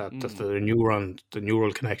that the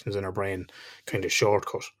neural connections in our brain kind of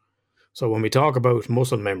shortcut. So when we talk about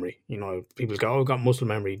muscle memory, you know, people go, "Oh, we've got muscle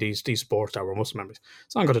memory. These sports are our muscle memories."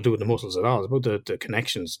 It's not got to do with the muscles at all. It's about the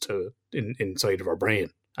connections inside of our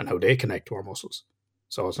brain and how they connect to our muscles.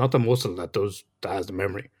 So it's not the muscle that has the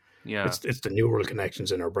memory. Yeah. It's the neural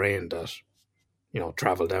connections in our brain that, you know,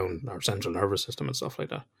 travel down our central nervous system and stuff like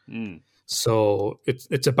that. Mm. So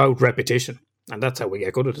it's about repetition, and that's how we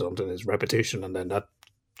get good at something, is repetition, and then that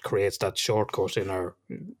creates that shortcut in our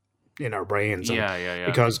brains. And Yeah.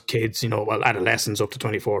 because kids, you know, well, adolescents up to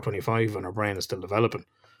 24, 25, and our brain is still developing,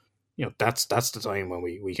 you know, that's the time when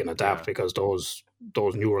we can adapt, Yeah. because those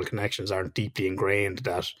neural connections aren't deeply ingrained,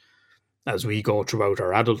 that as we go throughout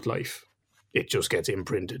our adult life, it just gets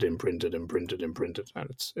imprinted, and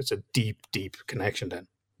it's a deep connection then.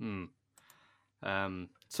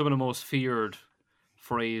 Some of the most feared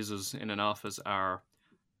phrases in an office are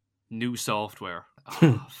new software.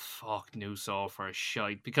 Oh, fuck, new software is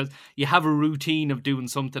shite. Because you have a routine of doing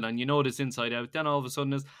something and you know this inside out. Then all of a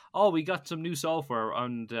sudden it's, oh, we got some new software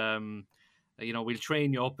and, you know, we'll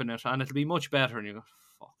train you up in it and it'll be much better. And you go,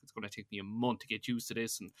 fuck, it's going to take me a month to get used to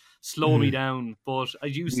this and slow me down. But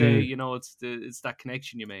as you say, you know, it's that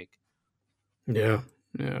connection you make. Yeah.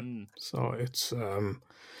 Mm. So it's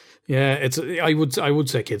I would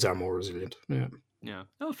say kids are more resilient. Yeah. Yeah.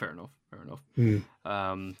 No, fair enough.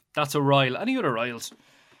 Mm. That's a rile. Any other riles?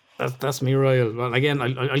 That's me rile. Well, again,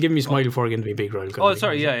 I'll give me smile before I get into my big rile. Oh,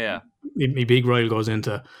 sorry. Yeah. My big rile goes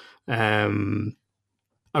into. I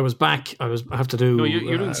was back. I have to do. No,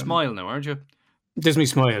 you're doing smile now, aren't you? This is me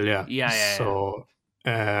smile. Yeah. Yeah. So,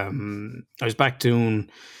 I was back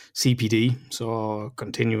doing CPD, so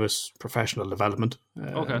continuous professional development.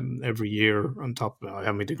 Okay. Every year on top, I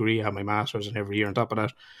have my degree, I have my master's, and every year on top of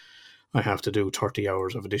that, I have to do 30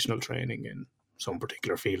 hours of additional training in some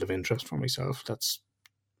particular field of interest for myself. That's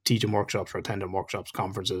teaching workshops or attending workshops,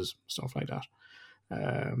 conferences, stuff like that.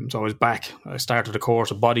 So I was back. I started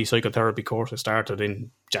a body psychotherapy course. I started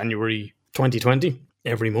in January 2020.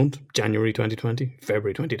 Every month, January 2020,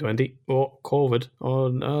 February 2020. Oh, COVID. Oh,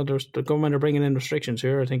 no, the government are bringing in restrictions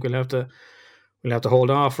here. I think we'll have to hold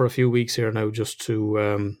off for a few weeks here now just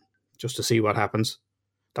to see what happens.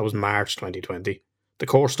 That was March 2020. The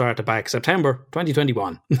course started back September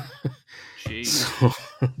 2021. Jeez. So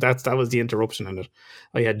that was the interruption in it.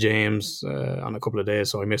 I had James on a couple of days,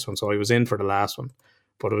 so I missed one. So I was in for the last one.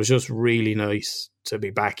 But it was just really nice to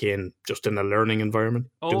be back in, just in a learning environment.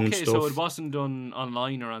 Doing Okay, stuff. so it wasn't done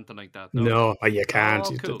online or anything like that? No, you can't.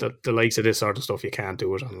 Oh, cool. The likes of this sort of stuff, you can't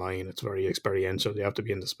do it online. It's very experiential. You have to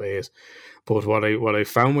be in the space. But what I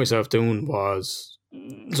found myself doing was,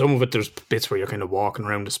 some of it, there's bits where you're kind of walking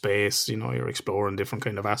around the space, you're exploring different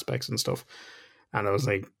kind of aspects and stuff. And I was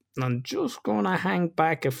like, I'm just going to hang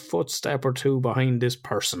back a footstep or two behind this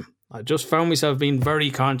person. I just found myself being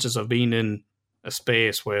very conscious of being in a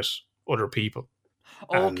space with other people.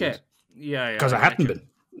 Okay. Yeah. Because I hadn't been.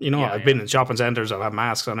 I've been in shopping centres, I've had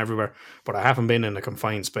masks on everywhere, but I haven't been in a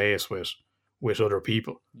confined space with other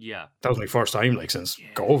people. Yeah. That was my first time, since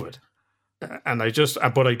COVID. And I do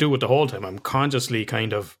it the whole time. I'm consciously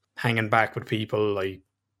kind of hanging back with people. Like,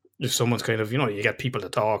 if someone's kind of, you get people to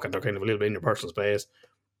talk and they're kind of a little bit in your personal space,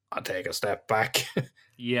 I'll take a step back.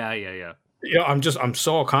 Yeah. I'm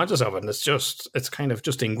so conscious of it, and it's kind of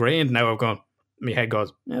just ingrained now. I've gone, my head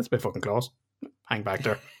goes, it's a bit fucking close. Hang back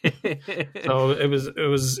there. So it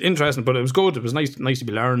was interesting, but it was good. It was nice to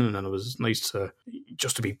be learning, and it was nice to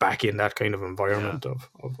be back in that kind of environment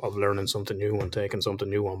of learning something new and taking something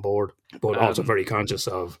new on board, but also very conscious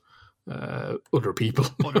of other people.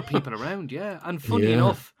 Other people around, yeah. And funny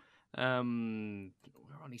enough, we're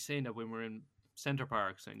only saying that when we're in Centre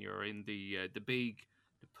Parks and you're in the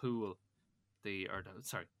pool,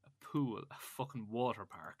 a fucking water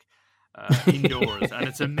park. Indoors, and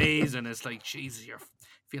it's amazing. It's like, Jesus, you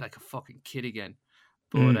feel like a fucking kid again.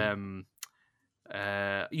 But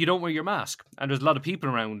you don't wear your mask, and there's a lot of people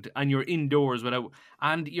around, and you're indoors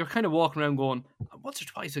and you're kind of walking around going, once or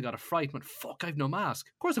twice I got a fright, but fuck, I've no mask.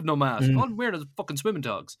 Of course I've no mask. All I'm wearing is fucking swimming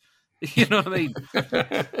togs. You know what I mean?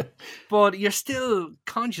 But you're still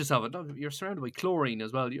conscious of it. You're surrounded by chlorine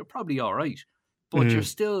as well. You're probably all right, but you're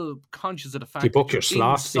still conscious of the fact you book that your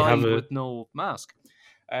slots. You have with no mask.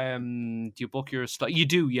 Do you book your slot? You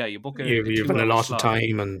do, yeah. You book a you've been a lot of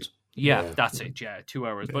time, and that's it. Yeah, 2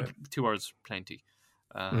 hours, but 2 hours plenty.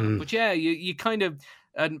 But yeah, you kind of,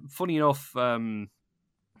 and funny enough,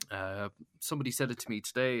 somebody said it to me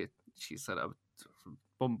today. She said, I was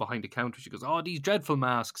bum behind the counter. She goes, "Oh, these dreadful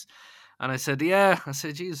masks." And I said, yeah. I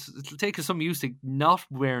said, geez, it'll take us some used to not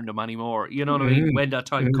wearing them anymore. You know what I mean? When that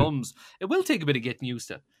time comes, it will take a bit of getting used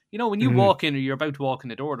to. When you walk in, or you're about to walk in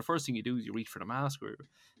the door, the first thing you do is you reach for the mask, or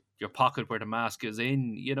your pocket where the mask is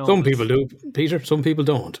in. Some people do, Peter. Some people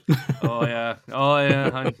don't. Oh yeah.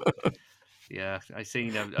 I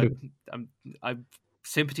seen. I'm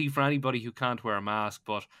sympathy for anybody who can't wear a mask,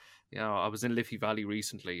 but I was in Liffey Valley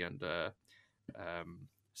recently, and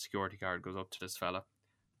security guard goes up to this fella.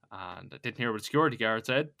 And I didn't hear what the security guard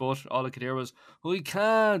said, but all I could hear was, "I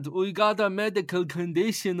can't. I got a medical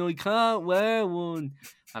condition. I can't wear one."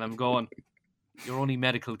 And I'm going, your only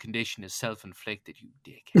medical condition is self-inflicted, you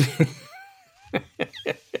dickhead.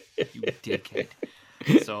 You dickhead.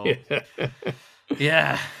 So,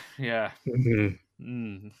 yeah. There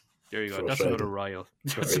you go. That's another rile.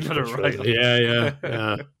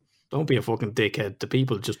 Yeah. Don't be a fucking dickhead. The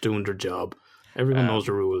people just doing their job. Everyone knows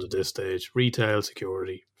the rules at this stage. Retail,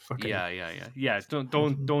 security. Fucking yeah.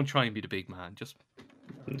 Don't try and be the big man. Just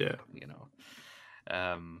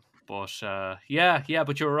But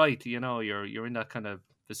you're right. You're in that kind of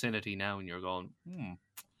vicinity now, and you're going, I'm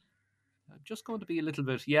just going to be a little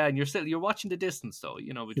bit. Yeah, and you're watching the distance though.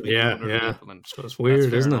 Between people, and so it's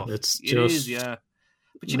weird, isn't it? It is, yeah.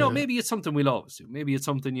 But maybe it's something we'll always do. Maybe it's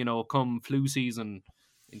something come flu season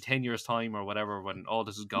in 10 years' time or whatever, when all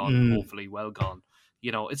this is gone, hopefully well gone.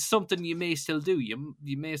 It's something you may still do. You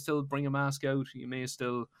may still bring a mask out. You may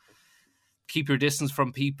still keep your distance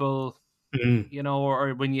from people.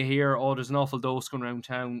 Or when you hear, there's an awful dose going around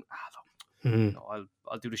town,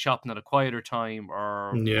 I'll do the shopping at a quieter time,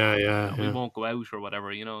 or we won't go out or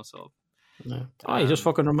whatever. So. Yeah. You just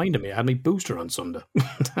fucking reminded me. I had my booster on Sunday.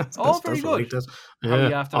 that's very good. How are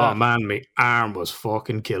you after that? Man, my arm was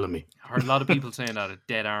fucking killing me. I heard a lot of people saying that, a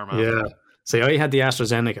dead arm. Yeah. See, I had the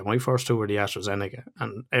AstraZeneca. My first two were the AstraZeneca.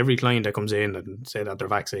 And every client that comes in and say that they're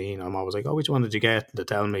vaccine, I'm always like, which one did you get? And they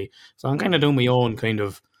tell me. So I'm kind of doing my own kind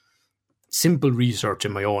of simple research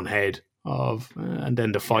in my own head of, and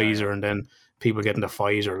then the Pfizer, and then people getting the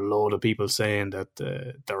fight, or a load of people saying that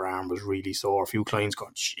their arm was really sore. A few clients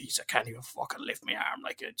going, "Jeez, I can't even fucking lift my arm.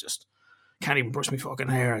 Like, it just can't even brush my fucking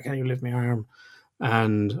hair. I can't even lift my arm."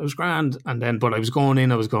 And it was grand. And then, but I was going,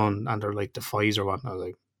 and they're like, the Pfizer one. I was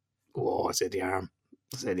like, "Whoa!" I said the arm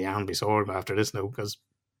will be sore after this now, because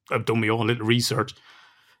I've done my own little research.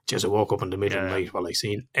 Just I woke up in the middle of the night while I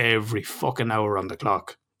seen every fucking hour on the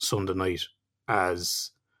clock Sunday night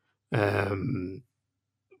as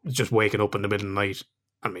just waking up in the middle of the night,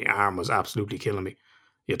 and my arm was absolutely killing me.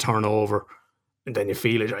 You turn over and then you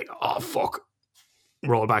feel it, you're like, oh fuck,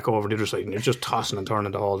 roll back over the other side, and you're just tossing and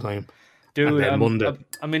turning the whole time. Dude,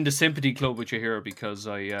 I'm in the sympathy club with you here, because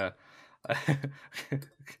I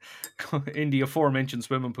in the aforementioned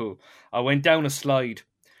swimming pool, I went down a slide,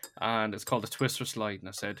 and it's called a twister slide, and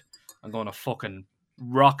I said, I'm going to fucking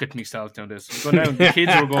rocket myself down this. I'm going down, the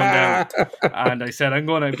kids were going down, and I said, I'm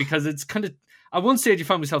going to, because it's kind of, at one stage I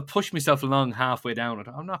found myself push myself along halfway down. I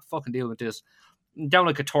thought, I'm not fucking dealing with this. Down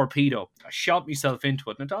like a torpedo. I shot myself into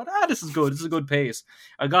it, and I thought, this is good. This is a good pace.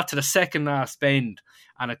 I got to the second last bend,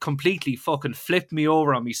 and it completely fucking flipped me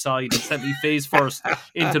over on my side and sent me face first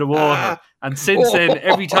into the water. And since then,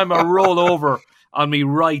 every time I roll over on my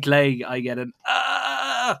right leg, I get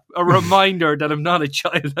a reminder that I'm not a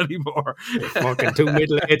child anymore. You're fucking too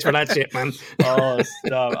middle-aged for that shit, man. Oh,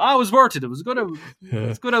 stop. It was worth it. It was good out,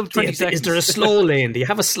 20 seconds. Is there a slow lane? Do you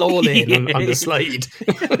have a slow lane on the slide?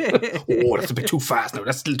 Oh, that's a bit too fast now.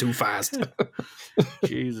 That's still too fast.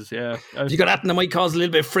 Jesus, yeah. You got that, and it might cause a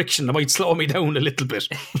little bit of friction. It might slow me down a little bit.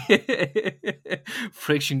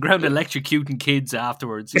 Friction, ground electrocuting kids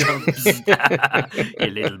afterwards. You know? You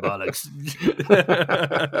little bollocks.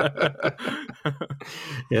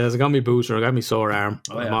 Yeah, I got me booster. I got me sore arm.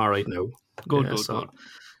 I'm all right now. Good.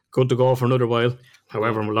 Good to go for another while.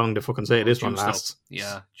 However long the fucking say this one lasts.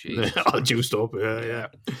 Yeah, jeez. All juiced up. Yeah.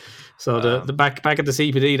 So the back at the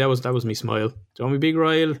CPD, that was me smile. Do you want me Big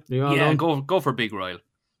Royal? Go for Big Royal.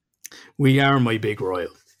 We are my Big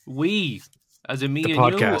Royal. We, as in me the and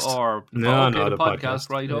podcast. you, or the podcast.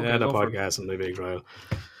 Right? Okay, yeah, the podcast and my Big Royal.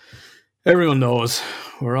 Everyone knows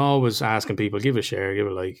we're always asking people, give a share, give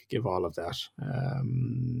a like, give all of that.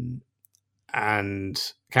 And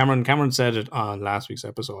Cameron said it on last week's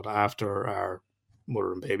episode after our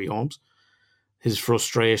mother and baby homes. His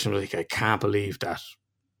frustration was like, I can't believe that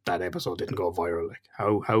episode didn't go viral. Like,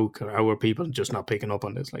 how are people just not picking up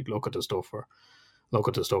on this? Like, look at the stuff we're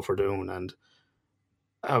doing, and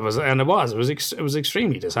it was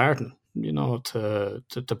extremely disheartening, you know, to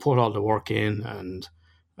put all the work in, and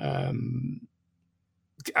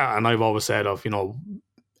I've always said of, you know,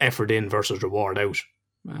 effort in versus reward out,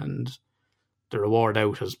 and the reward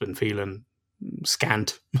out has been feeling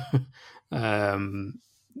scant.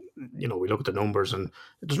 You know, we look at the numbers and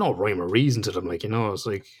there's no rhyme or reason to them. Like, you know, it's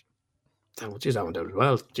like, geez, that one did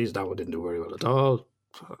well. Geez, that one didn't do very well at all.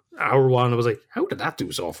 Our one, I was like, how did that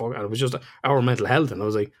do so far? And it was just our mental health, and I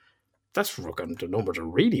was like, that's fucking, the numbers are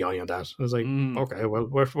really high on that. I was like, okay, well,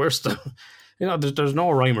 we're still, you know, there's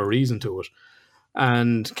no rhyme or reason to it.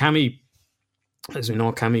 And Cammy, as we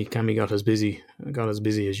know, Cammy got as busy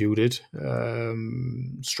as you did.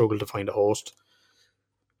 Struggled to find a host.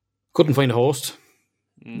 Couldn't find a host.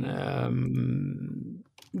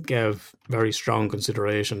 Gave very strong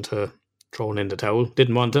consideration to throwing in the towel.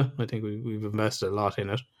 Didn't want to. I think we've invested a lot in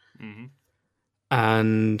it. Mm-hmm.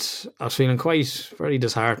 And I was feeling very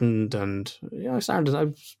disheartened, and I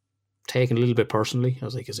was taking a little bit personally. I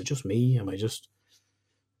was like, is it just me? Am I just,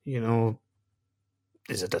 you know,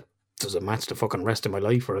 is it that, does it match the fucking rest of my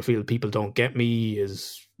life, or I feel people don't get me?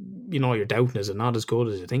 Is, you know, you're doubting, is it not as good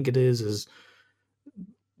as you think it is?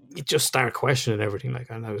 You just start questioning everything. Like,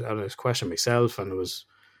 and I was questioning myself, and I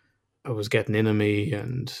was getting into me,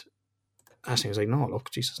 and Ashley was like, no,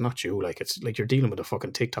 look, Jesus, not you. Like, it's like you're dealing with a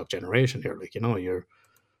fucking TikTok generation here. Like, you know, you're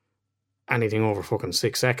anything over fucking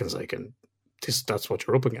 6 seconds, like, and that's what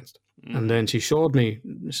you're up against. And then she showed me,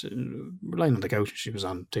 lying on the couch, she was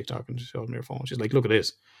on TikTok, and she showed me her phone. She's like, look at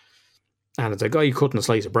this. And it's a guy cutting a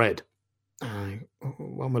slice of bread. And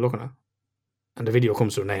what am I looking at? And the video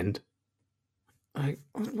comes to an end.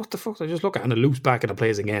 What the fuck did I just look at? And it loops back and it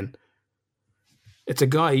plays again. It's a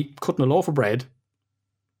guy cutting a loaf of bread,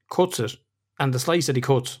 cuts it, and the slice that he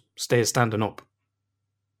cuts stays standing up.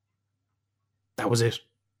 That was it.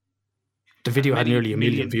 The video had nearly a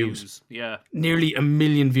million views. Yeah. Nearly 1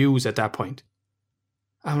 million views at that point.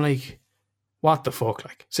 I'm like, what the fuck?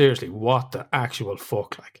 Like, seriously, what the actual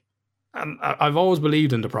fuck? Like, and I've always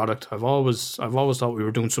believed in the product. I've always thought we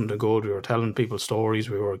were doing something good. We were telling people stories.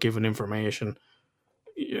 We were giving information.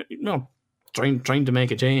 You know, trying to make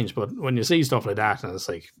a change. But when you see stuff like that, and it's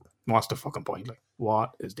like, what's the fucking point? Like,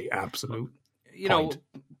 what is the absolute you know, point.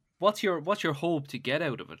 what's your hope to get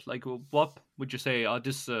out of it? Like, what would you say?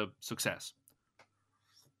 This success.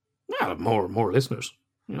 Yeah, more listeners.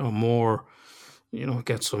 More.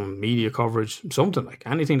 Get some media coverage, something like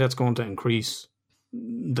anything that's going to increase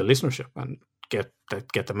the listenership and get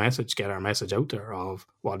the message, get our message out there of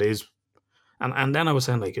what is. And then I was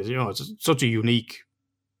saying, like, it's such a unique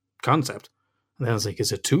concept. And then I was like,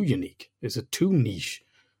 is it too unique? Is it too niche?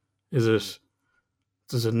 Does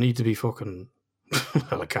it need to be fucking?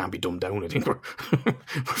 Well, it can't be dumbed down. I think we're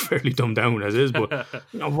fairly dumbed down as is. But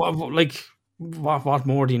what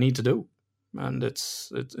more do you need to do? And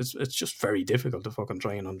it's just very difficult to fucking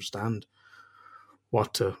try and understand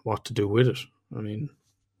what to do with it. I mean,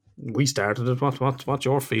 we started it. What's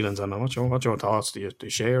your feelings on it? What's your thoughts? Do you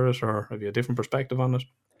share it, or have you a different perspective on it?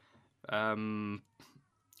 I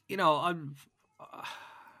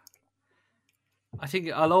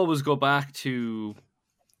think I'll always go back to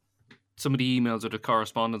some of the emails or the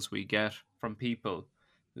correspondence we get from people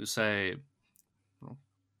who say,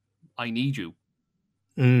 "I need you."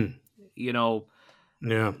 Mm. Yeah.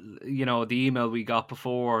 The email we got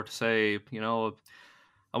before to say,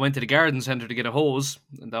 I went to the garden centre to get a hose,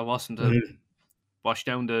 and that wasn't to wash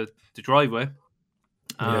down the driveway.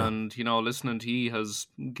 And, listening to you has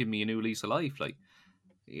given me a new lease of life. Like,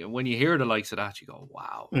 when you hear the likes of that, you go,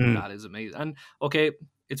 wow, that is amazing. And, okay,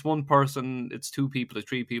 it's one person, it's two people, it's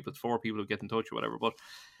three people, it's four people who get in touch or whatever. But,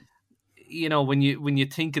 when you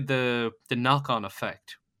think of the knock-on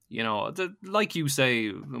effect, like you say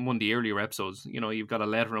in one of the earlier episodes, you've got a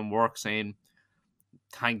letter in work saying,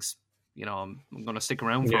 thanks, I'm going to stick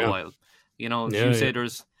around for a while. You say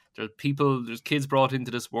there's kids brought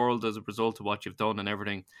into this world as a result of what you've done and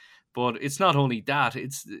everything. But it's not only that,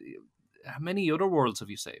 it's how many other worlds have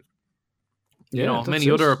you saved?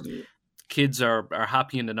 Many other kids are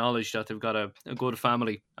happy in the knowledge that they've got a good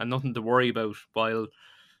family and nothing to worry about, while a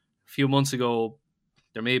few months ago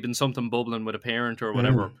there may have been something bubbling with a parent or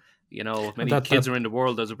whatever. Many kids are in the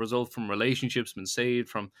world as a result from relationships been saved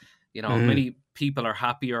from, many people are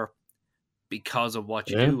happier because of what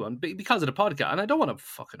you do and because of the podcast. And I don't want to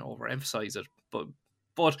fucking overemphasize it,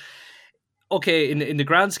 but okay, in the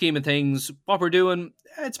grand scheme of things, what we're doing,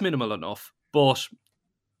 it's minimal enough. But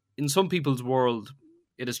in some people's world,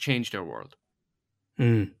 it has changed their world.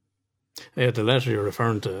 Yeah, the letter you're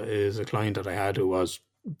referring to is a client that I had who was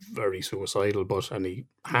very suicidal, and he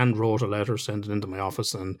hand wrote a letter, sent it into my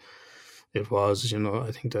office, and it was,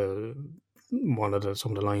 I think some of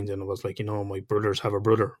the lines in it was like, my brothers have a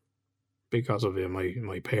brother because of you.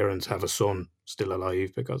 My parents have a son still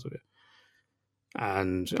alive because of it.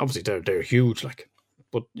 And obviously they're huge, like,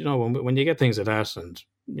 but when you get things like that, and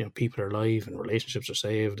people are alive and relationships are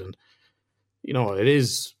saved, and it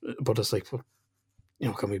is, but it's like,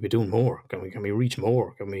 can we be doing more? Can we reach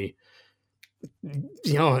more? Can we?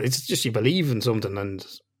 It's just, you believe in something and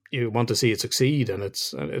you want to see it succeed, and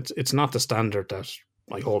it's not the standard that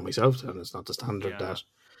I hold myself to, and it's not the standard that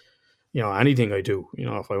anything I do,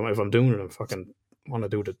 if I'm doing it, I fucking want to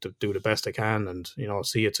do the best I can, and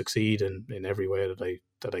see it succeed in every way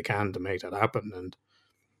that I can to make that happen. And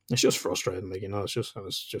it's just frustrating, like, it's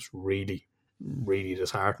just really, really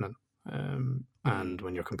disheartening. And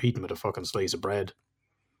when you're competing with a fucking slice of bread,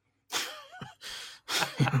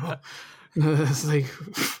 it's like,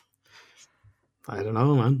 I don't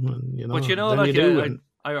know, man. But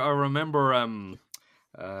I remember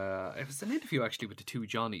it was an interview actually with the two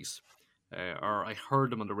Johnnies, or I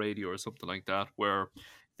heard them on the radio or something like that, where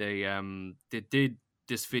they did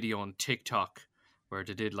this video on TikTok where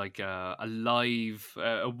they did like a live,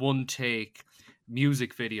 a one take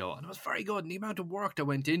music video, and it was very good, and the amount of work that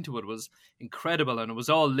went into it was incredible, and it was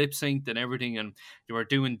all lip synced and everything, and they were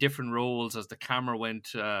doing different roles as the camera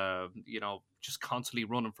went, just constantly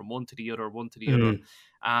running from one to the other,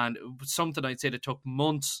 and it was something I'd say that took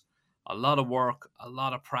months, a lot of work, a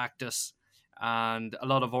lot of practice, and a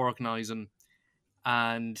lot of organising,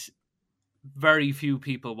 and very few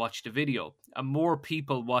people watched the video, and more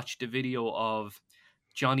people watched the video of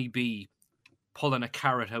Johnny B pulling a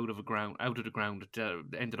carrot out of the ground that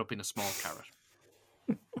ended up in a small carrot.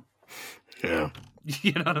 Yeah.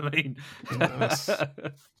 You know what I mean? Yes.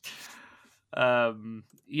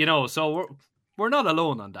 So we're not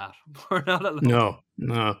alone on that. We're not alone.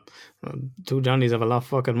 No. Two Johnnies have a lot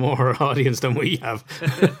fucking more audience than we have.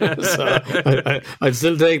 So I'd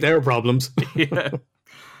still take their problems. Yeah.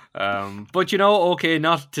 But okay,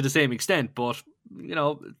 not to the same extent, but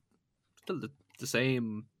still the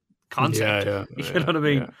same concept. Yeah. You know what I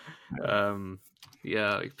mean?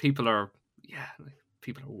 Yeah. Like, people are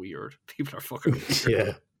weird. People are fucking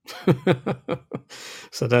weird. Yeah.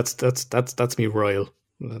 So that's me royal.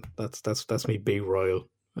 That's me, big royal.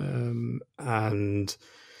 And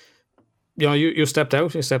you stepped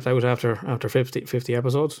out. You stepped out after 50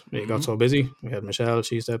 episodes. You got so busy. We had Michelle.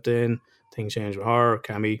 She stepped in. Things changed with her.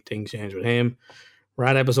 Cammy. Things changed with him. We're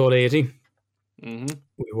at episode 80. Mm-hmm.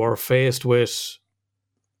 We were faced with.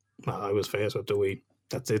 I was faced with.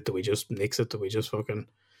 That's it. Do we just nix it? Do we just fucking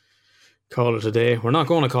call it a day? We're not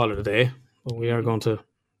going to call it a day, but we are going to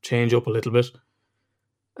change up a little bit,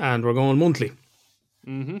 and we're going monthly.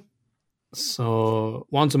 Mm-hmm. So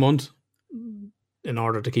once a month, in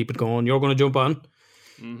order to keep it going, you're going to jump on.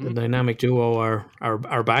 Mm-hmm. The dynamic duo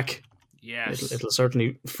are back. Yes. It'll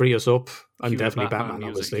certainly free us up. I'm Cue definitely Batman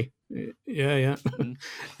Batman, music. obviously. Yeah.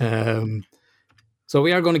 Mm-hmm. So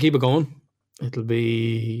we are going to keep it going. It'll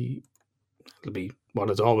be what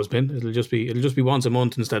it's always been. It'll just be once a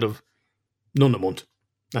month instead of none a month,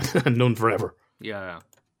 and none forever. Yeah.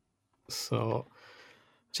 So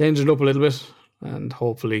change it up a little bit, and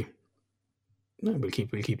hopefully we'll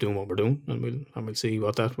keep doing what we're doing, and we'll see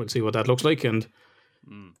what that looks like. And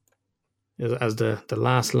as the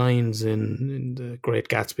last lines in the Great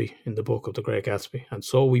Gatsby, in the book of the Great Gatsby, and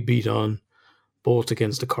so we beat on, both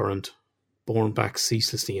against the current, borne back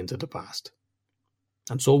ceaselessly into the past,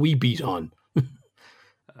 and so we beat on.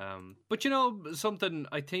 But something,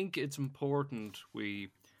 I think it's important we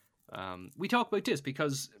talk about this,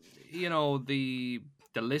 because the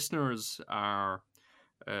listeners are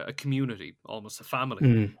a community, almost a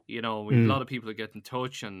family. We have a lot of people that get in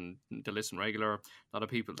touch and they listen regular. A lot of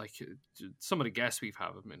people, like some of the guests we've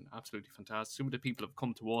had have been absolutely fantastic. Some of the people have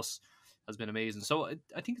come to us has been amazing. So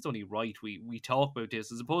I think it's only right we talk about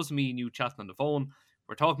this, as opposed to me and you chatting on the phone.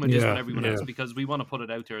 We're talking about this with everyone else, because we want to put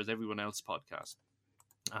it out there as everyone else's podcast.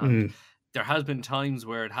 And there has been times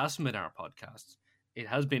where it hasn't been our podcast. It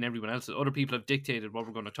has been everyone else's. Other people have dictated what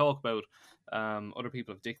we're going to talk about. Other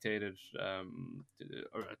people have dictated,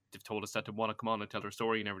 or they've told us that they want to come on and tell their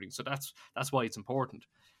story and everything. So that's why it's important.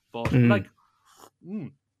 But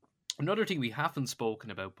another thing we haven't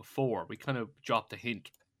spoken about before, we kind of dropped a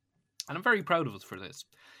hint, and I'm very proud of us for this,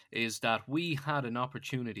 is that we had an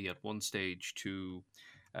opportunity at one stage to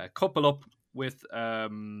couple up with a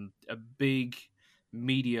big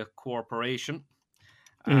media corporation.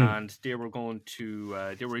 And they were going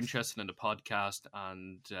to they were interested in the podcast,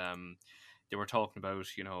 and they were talking about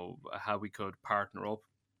how we could partner up.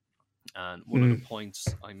 And one of the points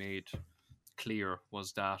I made clear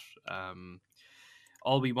was that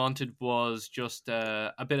all we wanted was just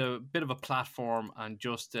a bit of a platform and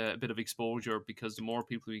just a bit of exposure, because the more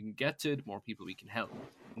people we can get to, the more people we can help.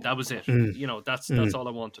 And that was it. That's all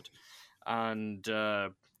I wanted. And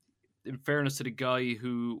in fairness to the guy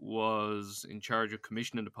who was in charge of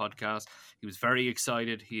commissioning the podcast, he was very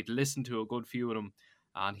excited. He had listened to a good few of them,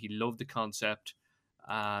 and he loved the concept.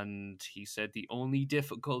 And he said the only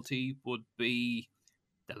difficulty would be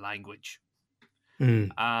the language.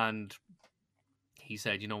 And he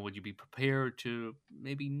said, would you be prepared to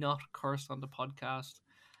maybe not curse on the podcast?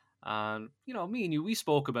 And, me and you, we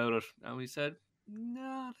spoke about it, and we said,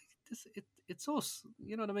 no, it's us.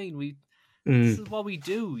 You know what I mean? This is what we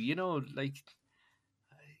do, if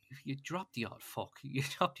you drop the odd fuck, you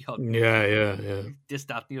drop the odd this,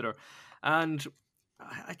 that, and the other. And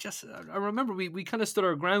I remember we kind of stood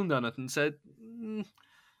our ground on it and said,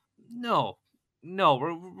 no,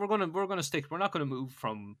 we're gonna stick. We're not gonna move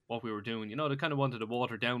from what we were doing. They kind of wanted a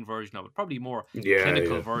watered down version of it, probably more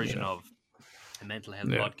clinical version of a mental health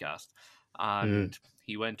podcast. And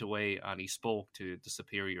he went away and he spoke to the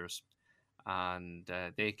superiors, and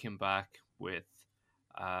they came back with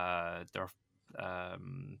their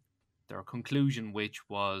conclusion, which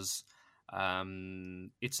was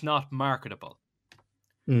it's not marketable.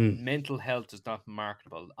 Mental health is not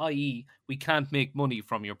marketable, i.e. we can't make money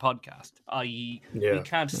from your podcast, i.e. we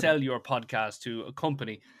can't sell your podcast to a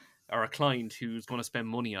company or a client who's going to spend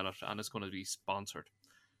money on it and it's going to be sponsored.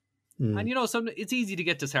 And so it's easy to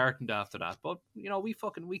get disheartened after that, but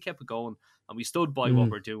we kept it going, and we stood by what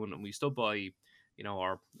we're doing, and we stood by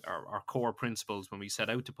our core principles when we set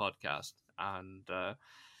out the podcast. And a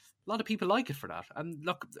lot of people like it for that. And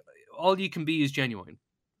look, all you can be is genuine.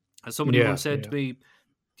 As somebody once said to me,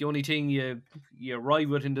 the only thing you arrive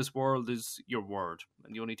with in this world is your word,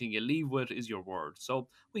 and the only thing you leave with is your word. So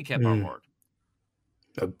we kept our word.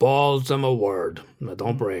 A balls and a word. Now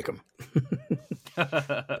don't break them.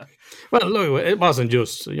 Well, look, it wasn't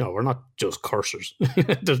just, we're not just cursers.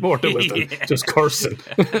 There's more to it than just cursing.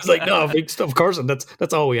 It's like, no, big stuff cursing.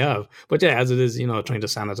 That's all we have. But yeah, as it is, trying to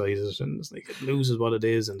sanitize it, and it's like it loses what it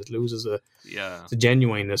is, and it loses the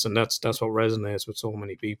genuineness, and that's what resonates with so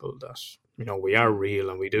many people. That we are real,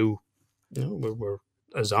 and we do. We're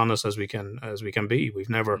as honest as we can be. We've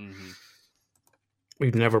never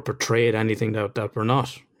Mhm. portrayed anything that we're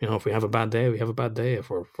not. You know, if we have a bad day, we have a bad day. If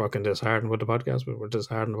we're fucking disheartened with the podcast, we're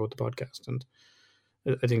disheartened about the podcast. And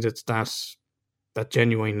I think that's that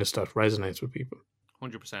genuineness that resonates with people.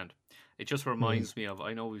 100%. It just reminds me of,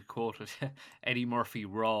 I know we've quoted Eddie Murphy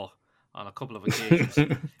Raw on a couple of occasions,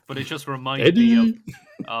 but it just reminds me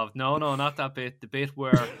of no, not that bit. The bit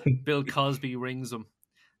where Bill Cosby rings him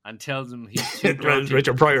and tells him he's too dirty.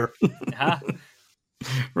 Richard Pryor. Huh?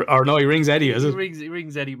 Or no, he rings Eddie, is it? He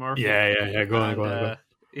rings Eddie Murphy. Yeah. Go on.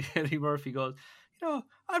 Eddie Murphy goes,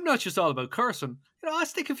 I'm not just all about cursing. I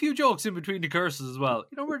stick a few jokes in between the curses as well.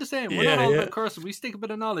 We're the same. We're not all about cursing. We stick a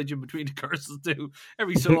bit of knowledge in between the curses too,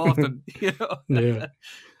 every so often. Yeah.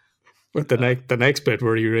 But the next bit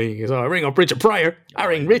where he rings, I ring up Richard Pryor. I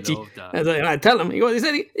ring Richie. And I tell him, he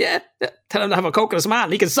said, tell him to have a coconut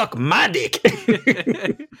man. He can suck my dick.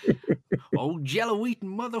 Oh, jello-eating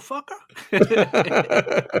motherfucker.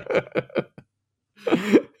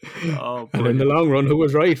 And in the long run, who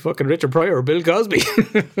was right? Fucking Richard Pryor or Bill Cosby?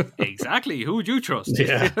 Exactly. Who would you trust?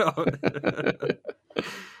 Yeah.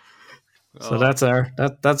 So that's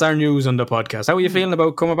our news on the podcast. How are you feeling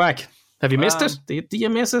about coming back? Have you missed it? Do you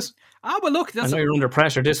miss it? Well, look, I know you're under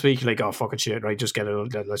pressure this week. You're like, oh, fucking shit, right? Just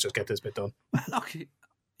let's just get this bit done. Look,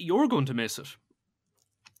 you're going to miss it.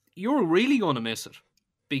 You're really going to miss it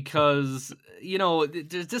because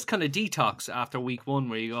there's this kind of detox after week one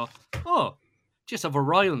where you go, oh, just have a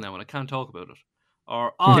rile now and I can't talk about it.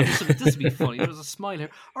 Or, this will be funny. There's a smile here.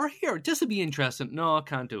 Or here, this will be interesting. No, I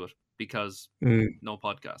can't do it because no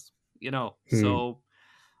podcast. So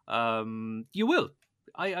you will.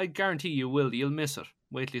 I guarantee you will. You'll miss it.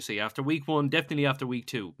 Wait till you see. After week one, definitely after week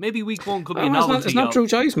two. Maybe week one could be a novelty. It's not true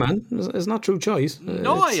choice, man. It's not true choice.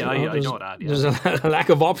 No, I know that. Yeah. There's a lack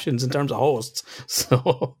of options in terms of hosts.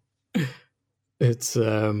 So it's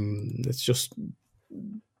just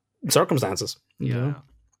circumstances. Yeah.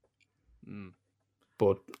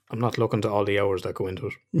 But I'm not looking to all the hours that go into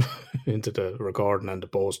it, into the recording and the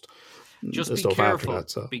post. Just be careful.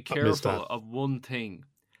 Be careful of one thing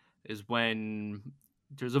is when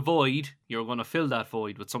there's a void, you're going to fill that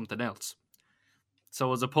void with something else.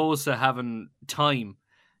 So as opposed to having time,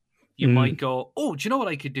 you might go, oh, do you know what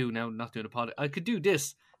I could do now? Not doing a pod. I could do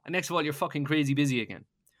this. And next of all, you're fucking crazy busy again.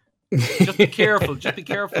 Just be careful. Just be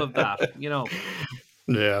careful of that,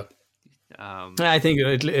 Yeah. I think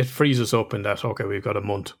it frees us up in that, okay, we've got a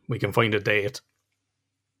month. We can find a date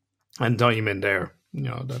and time in there,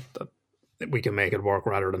 that we can make it work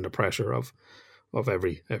rather than the pressure of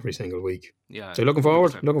every single week. Yeah. So looking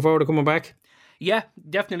forward to coming back. Yeah,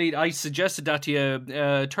 definitely. I suggested that to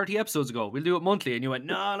you 30 episodes ago. We'll do it monthly, and you went,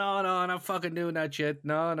 no, I'm not fucking doing that shit.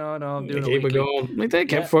 No, I'm doing it weekly. Keep it going. They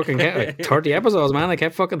kept fucking getting 30 episodes, man. I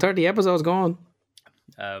kept fucking 30 episodes going.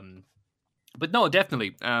 But no,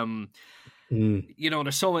 definitely.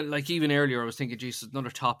 There's so many, like even earlier I was thinking, Jesus, another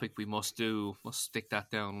topic we must stick that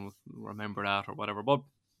down, remember that or whatever. But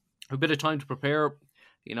a bit of time to prepare,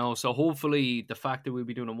 so hopefully the fact that we'll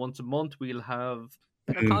be doing it once a month, we'll have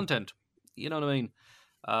better content. You know what I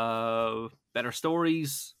mean? Better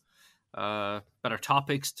stories, better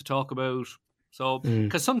topics to talk about. So,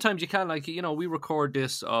 because sometimes you can, we record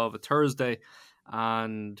this of a Thursday,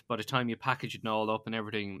 and by the time you package it all up and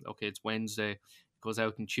everything, okay, it's Wednesday, it goes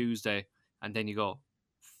out on Tuesday, and then you go,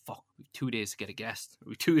 fuck, we've 2 days to get a guest,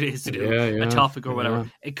 we've 2 days to do a topic or whatever.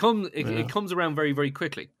 It comes around very, very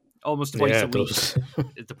quickly, almost twice a week.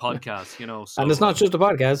 It's the podcast, So, and it's not just a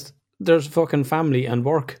podcast. There's fucking family and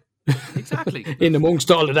work. Exactly. In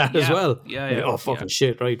amongst all of that as well. Yeah. Oh, fucking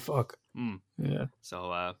shit, right? Fuck. Yeah.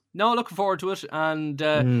 So, no, looking forward to it. And do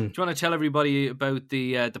you want to tell everybody about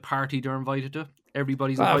the party they're invited to?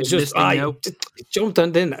 Everybody's invited listening now. Jumped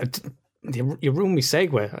on in. You ruined me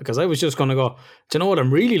segue because I was just going to go, do you know what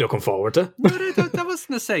I'm really looking forward to? No, that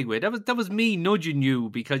wasn't a segue. That was me nudging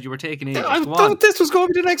you because you were taking ages. This was going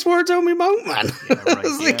to be the next words on my mouth, man.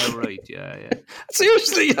 Yeah, right. Yeah.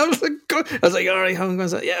 Seriously, I was like, all right, I'm going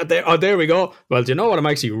to say, there we go. Well, do you know what I'm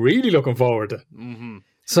actually really looking forward to? Mm-hmm.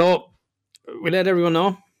 So, we let everyone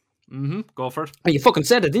know. Mm-hmm. Go for it. Oh, you fucking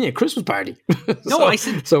said it, didn't you? Christmas party. No, I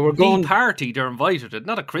said so we're going party. They're invited to,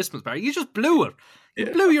 not a Christmas party. You just blew it. You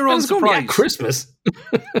blew your own surprise. It's going to be at Christmas.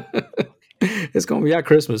 It's going to be at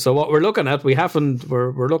Christmas. So what we're looking at,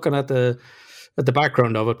 we're looking at the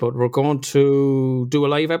background of it, but we're going to do a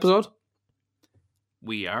live episode.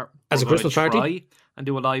 We are as a Christmas party and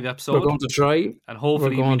do a live episode. We're going to try, and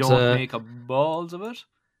hopefully we don't make a balls of it.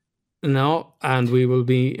 No, and we will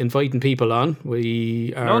be inviting people on.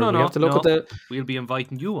 We have to look at the. We'll be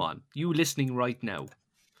inviting you on. You listening right now.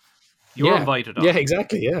 You're invited on. Yeah,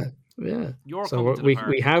 exactly. Yeah. You're So coming to the we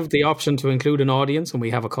party. have the option to include an audience, and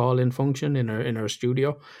we have a call-in function in our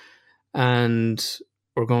studio, and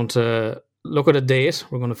we're going to look at a date.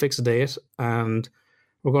 We're going to fix a date, and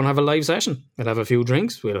we're going to have a live session. We'll have a few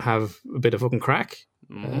drinks. We'll have a bit of fucking crack,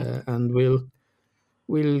 and we'll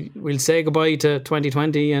say goodbye to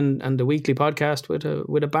 2020 and the weekly podcast with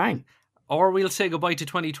a bang. Or we'll say goodbye to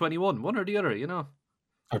 2021, one or the other, you know.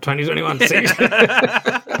 Or 2021.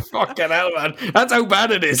 Fucking hell, man. That's how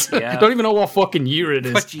bad it is. Yeah. I don't even know what fucking year it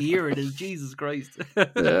is. What year it is, Jesus Christ.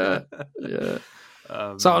 Yeah.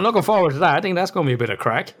 So I'm looking forward to that. I think that's going to be a bit of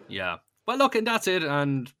crack. Yeah. Well, look, and that's it.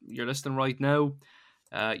 And you're listening right now.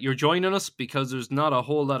 You're joining us because there's not a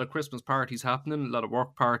whole lot of Christmas parties happening. A lot of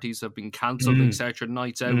work parties have been cancelled, etc.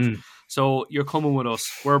 Nights out. So you're coming with us.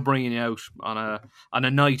 We're bringing you out on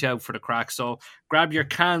a night out for the crack. So grab your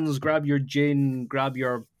cans, grab your gin, grab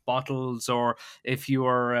your bottles, or if you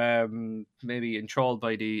are maybe enthralled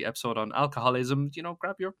by the episode on alcoholism, you know,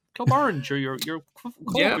 grab your Club Orange or your Coke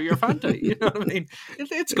or your Fanta. You know what I mean?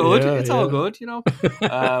 It's good. Yeah, it's all good, you know.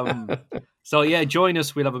 So yeah, join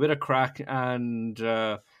us. We'll have a bit of crack, and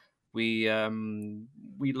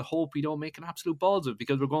we'll hope we don't make an absolute balls of it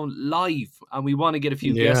because we're going live, and we want to get a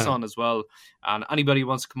few guests on as well. And anybody who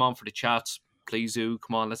wants to come on for the chats, please do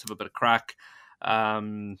come on. Let's have a bit of crack.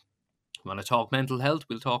 You want to talk mental health?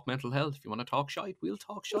 We'll talk mental health. If you want to talk shite, we'll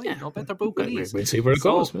talk shite. No better book of these. We'll see where it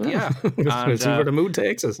goes. Yeah. We'll see where the mood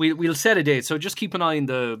takes us. We'll set a date. So just keep an eye on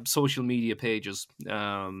the social media pages,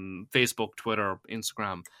 Facebook, Twitter,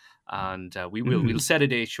 Instagram, and we'll set a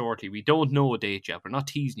date shortly. We don't know a date yet. We're not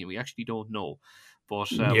teasing you. We actually don't know,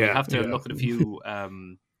 but we have to look at a few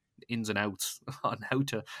ins and outs on how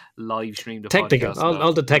to live stream the technical, podcast.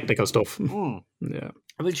 all the technical stuff. Yeah,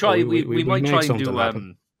 we'll try. We might try and do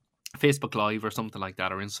happen. Facebook Live or something like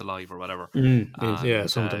that, or Insta Live or whatever. Something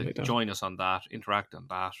like that. Join us on that, interact on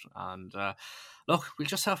that, and look, we'll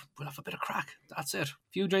have a bit of crack. That's it.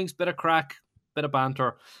 Few drinks, bit of crack, bit of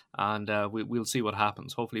banter, and we'll see what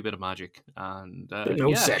happens. Hopefully, a bit of magic and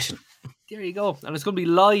session. There you go, and it's going to be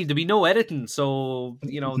live. There'll be no editing, so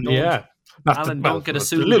you know. Don't get a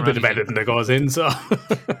suit. A little bit of editing that goes in, so.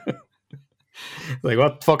 Like,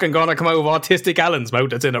 what fucking gonna come out of Autistic Alan's mouth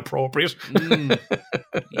that's inappropriate?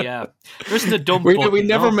 Yeah. There's the dump we button,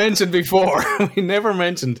 never mentioned before. We never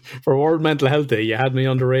mentioned for World Mental Health Day, you had me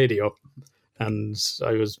on the radio. And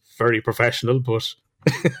I was very professional, but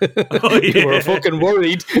you were fucking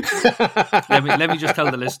worried. let me just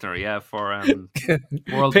tell the listener, for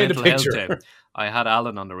World Mental Health Day, I had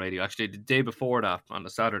Alan on the radio, actually, the day before that, on the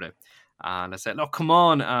Saturday. And I said, look, come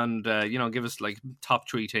on and, give us like top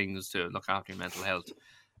 3 things to look after your mental health.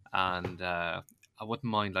 And I wouldn't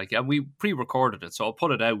mind, and we pre-recorded it, so I'll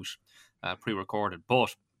put it out pre-recorded.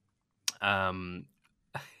 But I'd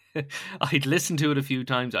listened to it a few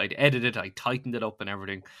times. I'd edited it. I tightened it up and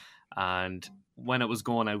everything. And when it was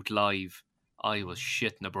going out live, I was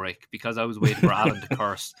shitting a brick because I was waiting for Alan to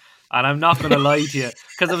curse. And I'm not going to lie to you,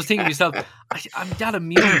 because I was thinking to myself, I'm that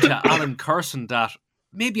immune to Alan cursing that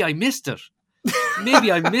maybe I missed it.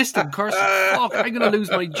 Maybe I missed him cursing. Fuck, I'm going to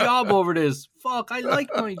lose my job over this. Fuck, I like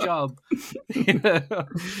my job. And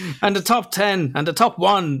the top 10 and the top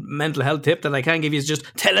 1 mental health tip that I can give you is just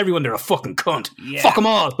tell everyone they're a fucking cunt. Yeah. Fuck them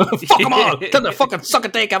all. Fuck them all. Tell them to fucking suck a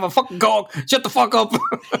dick, have a fucking coke. Shut the fuck up.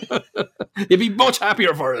 You'd be much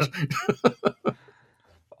happier for it.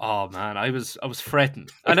 Oh man, I was fretting,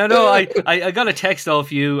 and I know I got a text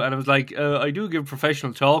off you, and I was like, I do give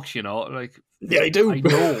professional talks, you know, like yeah, I do. I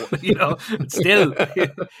know, you know, still, you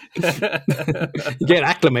get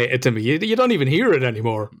acclimated to me. You don't even hear it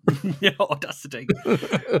anymore. No, that's the thing.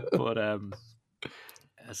 But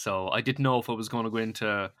so I didn't know if I was going to go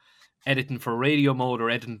into editing for radio mode or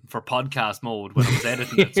editing for podcast mode when I was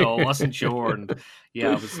editing it, so I wasn't sure. And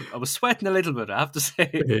yeah, I was sweating a little bit, I have to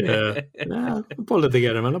say. Yeah, I pulled it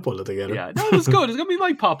together, man. I pulled it together. Yeah, no, it was good. We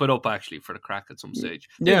might pop it up actually for the crack at some stage.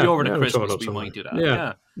 Maybe over the Christmas we might do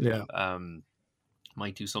that. Yeah.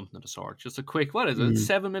 Might do something of the sort. Just a quick, what is it,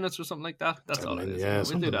 7 minutes or something like that? That's all it is. Yeah,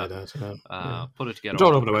 we'll do that. Like that. Put it together.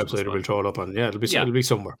 Throw it up on the website, or we'll throw it up on. Yeah, it'll be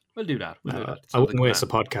somewhere. We'll do that. I wouldn't waste a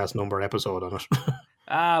podcast number episode on it.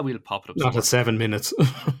 We'll pop it up. Not at 7 minutes.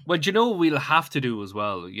 Well, do you know what we'll have to do as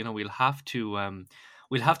well? You know, we'll have to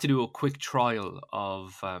do a quick trial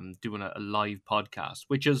of doing a live podcast,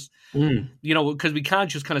 which is, you know, because we can't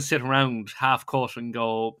just kind of sit around half cut and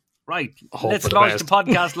go, right, let's launch the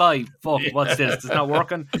podcast live. Fuck, what's this? It's not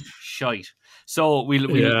working. Shite. So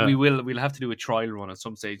we'll have to do a trial run at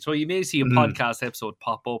some stage. So you may see a podcast episode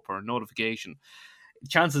pop up or a notification.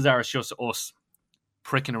 Chances are it's just us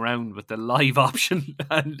pricking around with the live option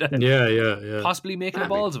and possibly making the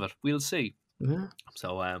balls of it. We'll see. Yeah.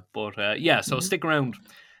 So, so stick around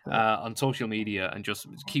on social media and just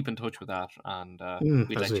keep in touch with that, and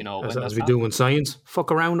we'd let you know when that's as we do in science.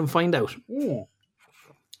 Fuck around and find out. happening.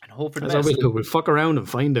 And hope for the That's how best. we do. We'll fuck around and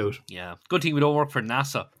find out. Yeah, good thing we don't work for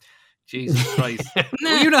NASA. Jesus Christ!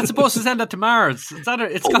 Well, you're not supposed to send that to Mars.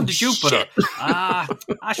 It's gone to Jupiter.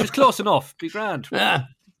 She's close enough. Be grand.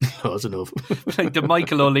 Close enough. Like the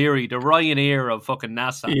Michael O'Leary, the Ryanair of fucking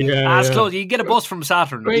NASA. Yeah, It's yeah. close. You can get a bus from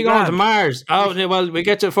Saturn. Where are you going to Mars? Oh, yeah, well, we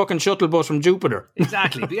get a fucking shuttle bus from Jupiter.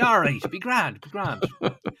 Exactly. Be all right. Be grand. Be grand. Who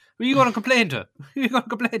are you going to complain to? Who are you going to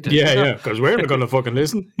complain to? Yeah, because we're not going to fucking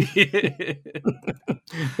listen. You're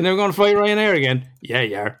never going to fly Ryanair again? Yeah,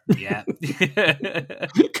 you are. Yeah.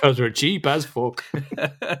 Because we're cheap as fuck.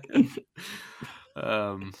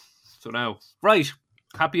 So now, right.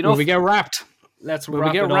 Happy enough. Will we get wrapped? Let's Will wrap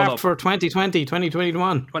we get it all wrapped up. for 2020,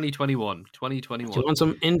 2021? 2021. Do you want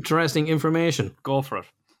some interesting information? Go for it.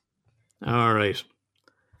 All right.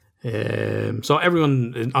 So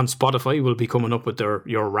everyone on Spotify will be coming up with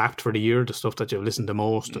your Wrapped for the year, the stuff that you've listened to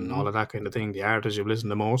most and all of that kind of thing, the artists you've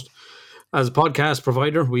listened to most. As a podcast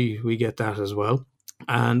provider, we get that as well,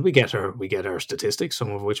 and we get our statistics, some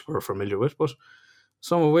of which we're familiar with, but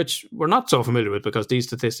some of which we're not so familiar with because these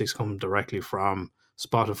statistics come directly from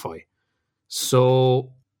Spotify.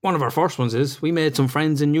 So one of our first ones is we made some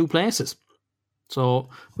friends in new places. So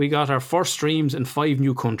we got our first streams in 5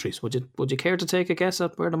 new countries. Would you care to take a guess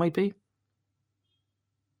at where they might be?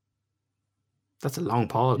 That's a long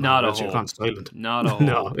pause. Not a You've whole. gone silent. Not a whole.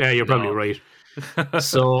 No, yeah, you're probably right.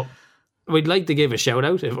 So we'd like to give a shout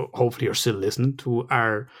out, if hopefully you're still listening, to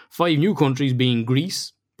our 5 new countries being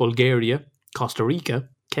Greece, Bulgaria, Costa Rica,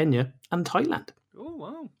 Kenya, and Thailand. Oh,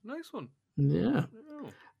 wow. Nice one. Yeah. Oh.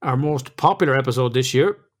 Our most popular episode this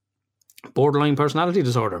year, Borderline Personality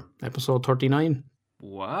Disorder, episode 39.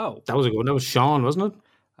 Wow. That was Sean, wasn't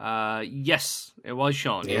it? Yes, it was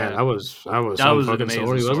Sean. Yeah, Yeah, that was That some was an fucking amazing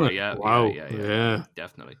story, wasn't story, it? yeah, Wow. yeah.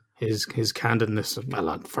 Definitely. His candidness,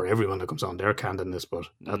 well, for everyone that comes on, their candidness, but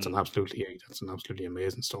that's an absolutely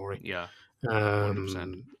amazing story. Yeah.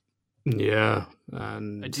 100%. Yeah,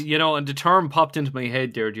 and And the term popped into my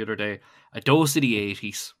head there the other day. A dose of the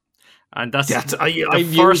 80s. And that's I've the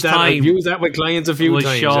used first that. time I've used that with clients a few was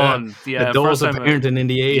times. Sean. Yeah, a dose first of time parenting in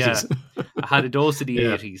the Yeah. 80s. I had a dose of the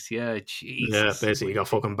Yeah. 80s. Yeah, Jesus. Yeah, basically, he got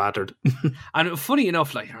fucking battered. And funny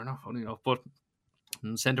enough, but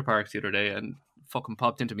in Centre Parks the other day, and fucking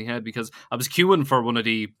popped into my head because I was queuing for one of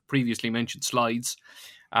the previously mentioned slides,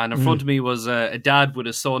 and in front of me was a dad with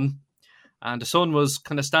a son, and the son was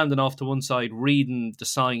kind of standing off to one side reading the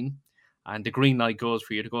sign, and the green light goes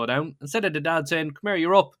for you to go down. Instead of the dad saying, "Come here,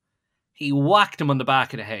 you're up," he whacked him on the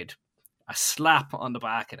back of the head. A slap on the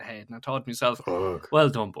back of the head. And I thought to myself, Fuck. well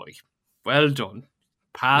done, boy. Well done.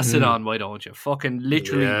 Pass it on, why don't you? Fucking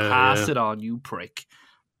literally pass it on, you prick.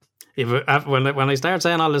 When I start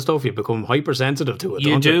saying all this stuff, you become hypersensitive to it.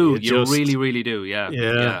 You don't do. You You really, really do. Yeah.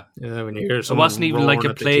 Yeah. When you hear It someone wasn't even like roaring a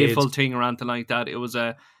at the playful kids. thing or anything like that. It was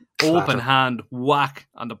a Clatter. open hand whack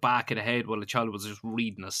on the back of the head while the child was just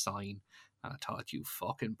reading a sign. And I thought, you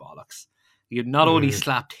fucking bollocks. You not only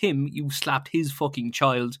slapped him, you slapped his fucking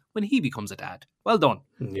child when he becomes a dad. Well done.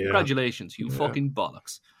 Yeah. Congratulations, you fucking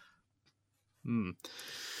bollocks.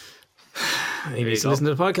 He needs to listen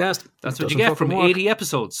to the podcast. That's It what you doesn't get from fucking work. 80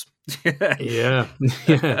 episodes. Yeah.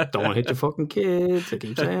 Don't hit your fucking kids. I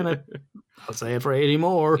keep saying it. I'll say it for 80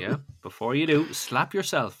 more. Yeah. Before you do, slap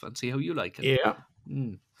yourself and see how you like it. Yeah.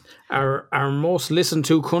 Our most listened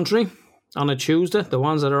to country on a Tuesday, the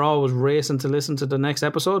ones that are always racing to listen to the next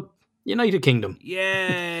episode, United Kingdom.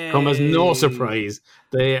 Yay! Come as no surprise.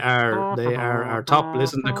 They are our top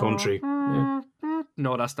listened to country. Yeah.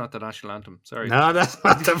 No, that's not the national anthem. Sorry. No, that's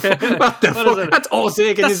not the what the What is fuck? it? That's all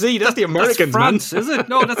taken to see. That's the Americans, That's France, is it?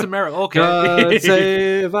 No, that's America. Okay. God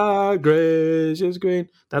save our gracious Queen.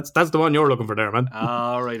 That's the one you're looking for there, man.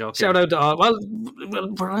 All right, okay. Shout out to all. Well,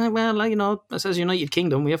 it says United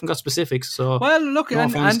Kingdom. We haven't got specifics, so Well, look, no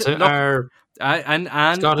and offense to look, our and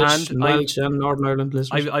Scottish, and Welsh, and Northern Ireland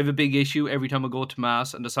listeners. I have a big issue every time I go to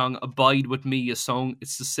mass and the song "Abide with Me" is sung.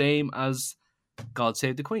 It's the same as "God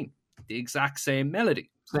Save the Queen," the exact same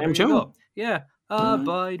melody. Same There you tune. go. Yeah,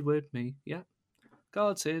 abide with me. Yeah,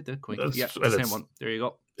 God Save the Queen. That's- Yeah, well, the same it's- one. There you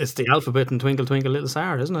go. It's the alphabet in Twinkle Twinkle Little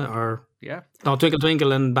Star, isn't it? Or Yeah, no, Twinkle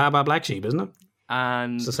Twinkle and Baba Black Sheep, isn't it?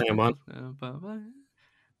 and It's the same one.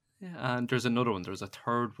 Yeah, and there's another one. There's a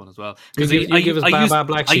third one as well. You give us Baba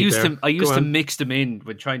Black I Sheep used there. to I used Go to on. mix them in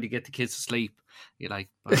when trying to get the kids to sleep. You're like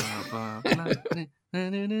Baba Black,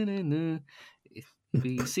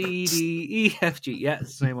 B C D E F G. Yeah,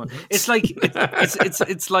 it's the same one. It's like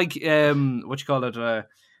it's like what you call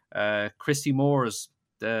it? Christy Moore's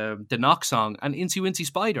the Knock song and Incy Wincy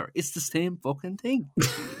Spider. It's the same fucking thing.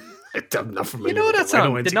 I'm not familiar. You know with that them. I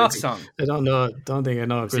know song, the Incy Knock Wincy. song. I don't know. Don't think I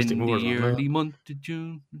know It's Christy in Moore's the one. early month of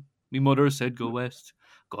June. My mother said, "Go west,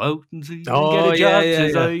 go out and see, Oh, and get a job."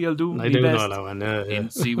 Says yeah. I'll do I my do know best. that one. Yeah.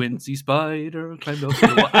 Incy Wincy Spider climbed up. The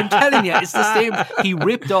wall. I'm telling you, it's the same. He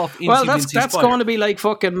ripped off Incy Well, Wincy that's Spider. going to be like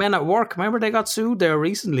fucking Men at Work. Remember they got sued there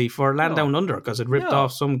recently for Land Down Under because it ripped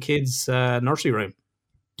off some kid's nursery rhyme.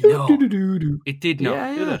 No, Do-do-do-do-do. it did not.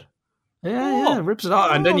 Yeah, Did yeah. it? Yeah, it rips it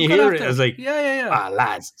off, and then you good hear it after. as like, Yeah.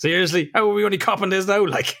 lads, seriously, how are we only copping this now?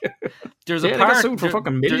 Like, There's yeah, a they got part sued for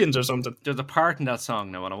fucking millions or something. There's a part in that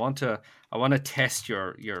song now, and I want to test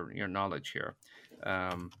your knowledge here.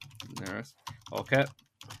 There's okay.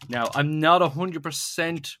 Now I'm not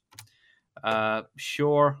 100%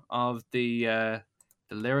 sure of the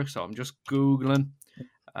lyrics, so I'm just googling.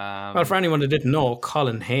 Well, for anyone that didn't know,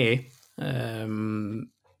 Colin Hay,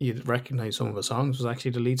 you'd recognise some of his songs, was actually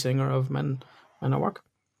the lead singer of Men at Work.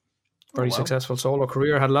 Very successful solo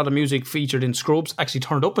career. Had a lot of music featured in Scrubs. Actually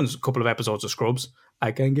turned up in a couple of episodes of Scrubs.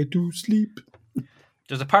 I can't get to sleep.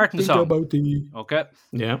 There's a part in the Think song. about the... Okay.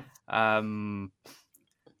 Yeah.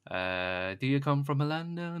 Do you come from a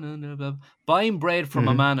land down under? Blah, blah. Buying bread from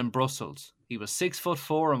a man in Brussels. He was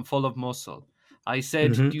 6'4" and full of muscle. I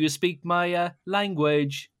said, "Do you speak my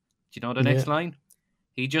language?" Do you know the next line?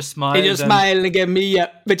 He just smiled. He just smiled and gave me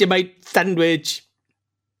a Vegemite sandwich.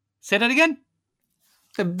 Say that again.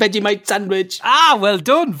 A Vegemite sandwich. Ah, well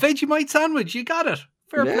done. Vegemite sandwich. You got it.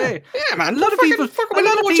 Fair play. Yeah, man. A lot of people,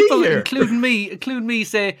 including me,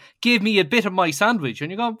 say, "Give me a bit of my sandwich,"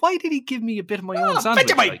 and you're going, "Why did he give me a bit of my own sandwich?"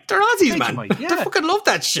 Vegemite. Like, They're Aussies, man. Vegemite, They yeah. fucking love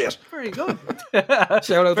that shit. very good. Shout out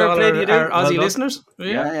to Fair all play to you, dude. our Well Aussie done. listeners.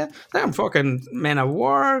 Yeah. Them fucking Men at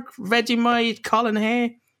Work, Vegemite, Colin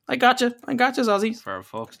Hay. I got you, Aussies. Fair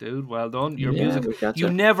fucks, dude. Well done. Your Yeah, music. we got You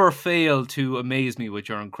you. never fail to amaze me with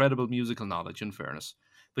your incredible musical knowledge. In fairness,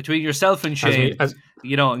 between yourself and Shane,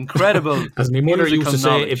 incredible. As my mother used musical to say,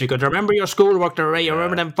 knowledge. if you could remember your schoolwork the right, you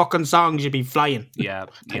remember them fucking songs, you'd be flying. Yeah,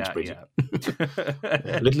 Thanks, yeah, Bridget.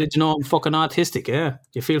 yeah. Little did you know I'm fucking autistic, yeah?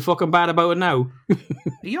 You feel fucking bad about it now? Are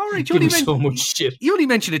you all right? Give me so much shit. You only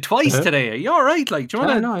mentioned it twice today. Are you all right? Like, do you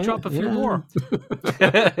want to know, drop a few yeah. more?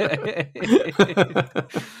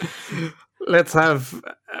 Let's have.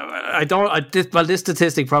 This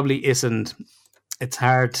statistic probably isn't. It's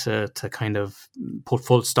hard to kind of put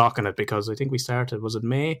full stock in it because I think we started. Was it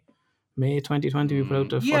May 2020? We put out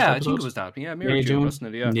the first Yeah, I episodes? think it was that. Yeah, May, May, June.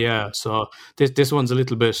 wasn't it? Yeah. Yeah. So this one's a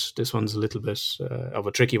little bit. This one's a little bit of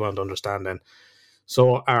a tricky one to understand. Then,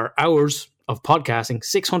 so our hours of podcasting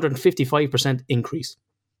 655% increase,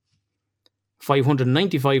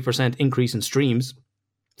 595% increase in streams,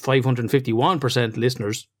 551%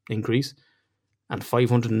 listeners increase, and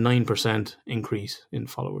 509% increase in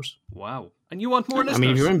followers. Wow. And you want more listeners? I mean,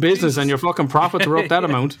 if you're in business and your fucking profits are up that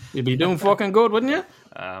amount, you'd be doing fucking good, wouldn't you?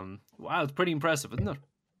 Wow, it's pretty impressive, isn't it?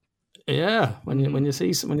 Yeah, when you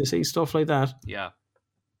see stuff like that. Yeah.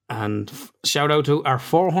 And shout out to our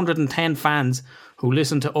 410 fans who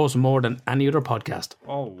listen to us more than any other podcast.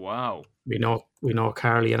 Oh, wow. We know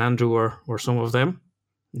Carly and Andrew were some of them.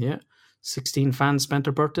 Yeah. 16 fans spent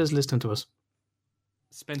their birthdays listening to us.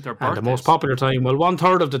 Spent their And birthdays. the most popular time, well,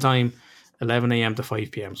 1/3 of the time, 11 a.m. to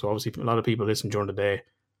 5 p.m. So obviously a lot of people listen during the day,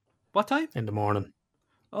 What time? in the morning.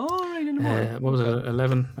 Oh, right in the morning. What was it?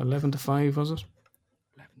 11 to 5, was it?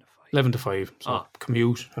 11 to 5. 11 to 5. So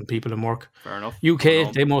commute and people in work. Fair enough.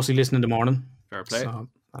 UK, they mostly listen in the morning. Fair play. So,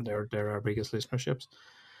 and they're our biggest listenerships.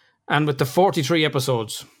 And with the 43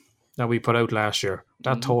 episodes that we put out last year,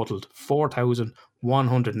 that totaled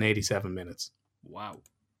 4,187 minutes. Wow.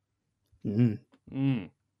 Mm.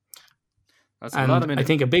 That's a And lot of minutes. I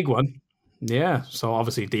think a big one. Yeah. So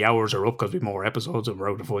obviously the hours are up because we have more episodes and we're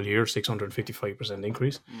out a full year, 655%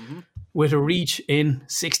 increase. With a reach in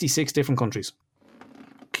 66 different countries.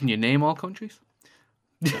 Can you name all countries?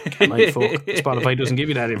 Like, fuck, Spotify doesn't give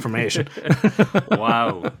you that information.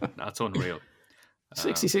 Wow. That's unreal.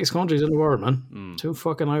 66 countries in the world, man. 2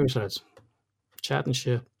 fucking Irish lads. Chatting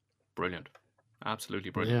shit. Brilliant. Absolutely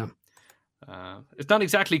brilliant. Yeah. It's not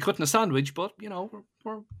exactly cutting a sandwich, but, you know,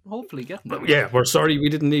 we're hopefully getting there. Yeah, we're sorry we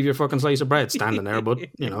didn't leave your fucking slice of bread standing there, but,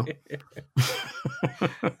 you know.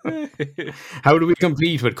 How do we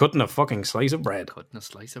compete with cutting a fucking slice of bread? Cutting a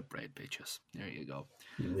slice of bread, bitches. There you go.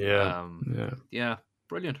 Yeah. Yeah,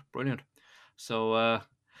 brilliant. So,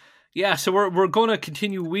 so we're going to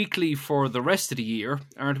continue weekly for the rest of the year,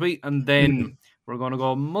 aren't we? And then we're going to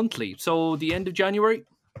go monthly. So the end of January.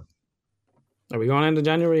 Are we going into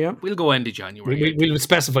January? Yeah, we'll go end of January. We'll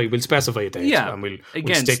specify a date. Yeah, and we'll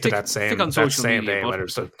again, stick to that same on social same media, day, but whether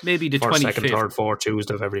it's the maybe the first, 25th. second, third, fourth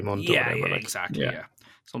Tuesday of every month. Yeah, or whatever, exactly. Yeah.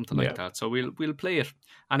 something like that. So we'll play it.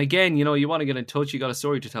 And again, you want to get in touch, you got a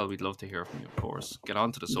story to tell, we'd love to hear from you, of course. Get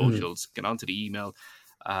onto the socials, get onto the email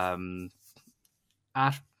at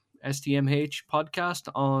STMH podcast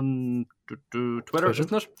on Twitter,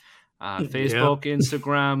 isn't it? Facebook,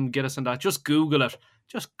 Instagram, get us on that. Just Google it.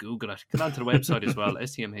 Get onto the website as well,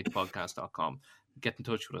 stmhpodcast.com. Get in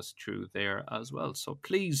touch with us through there as well. So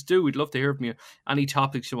please do. We'd love to hear from you. Any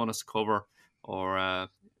topics you want us to cover, or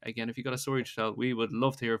again, if you got a story to tell, we would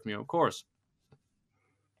love to hear from you, of course.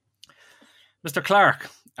 Mr. Clark,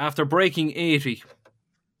 after breaking 80,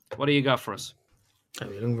 what do you got for us? Are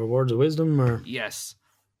you looking for words of wisdom, or? Yes.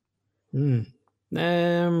 What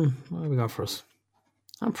have we got for us?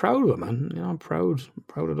 I'm proud of it, man. I'm proud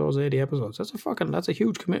of those 80 episodes. That's a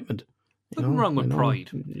huge commitment. Nothing wrong with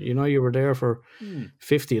pride. You were there for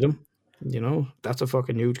 50 of them. That's a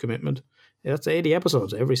fucking huge commitment. That's 80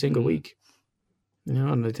 episodes every single week.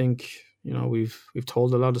 And I think, we've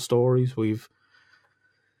told a lot of stories. We've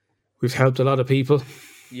helped a lot of people.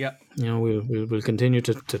 Yeah. We'll continue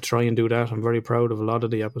to try and do that. I'm very proud of a lot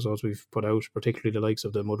of the episodes we've put out, particularly the likes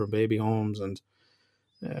of the mother and baby homes and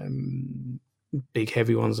big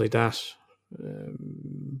heavy ones like that.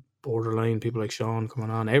 Borderline, people like Sean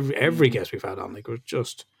coming on. Every guest we've had on,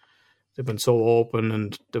 they've been so open,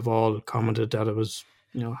 and they've all commented that it was,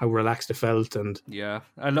 how relaxed it felt. And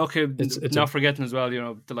and look, it's not forgetting as well,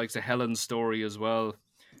 the likes of Helen's story as well.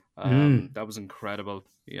 That was incredible,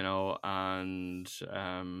 and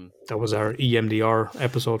that was our EMDR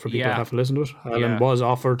episode for people who have to listen to it. Helen was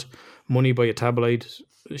offered money by a tabloid.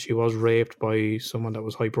 She was raped by someone that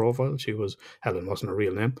was high profile. Helen wasn't her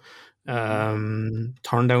real name.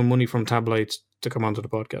 Turned down money from tabloids to come onto the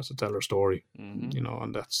podcast to tell her story.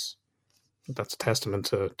 And that's a testament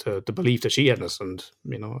to the belief that she had in us, and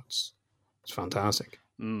it's fantastic.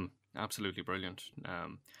 Absolutely brilliant.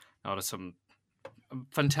 There's some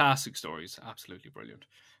fantastic stories, absolutely brilliant.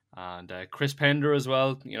 And Chris Pender as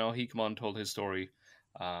well, he come on and told his story.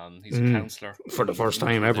 He's a counsellor for the first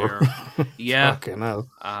time ever. Fucking hell.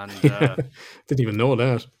 And didn't even know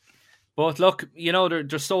that. But look,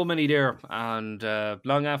 there's so many there, and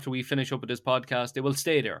long after we finish up with this podcast, they will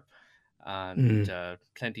stay there, and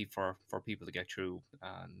plenty for people to get through.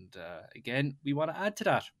 And again, we want to add to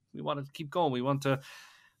that. We want to keep going. We want to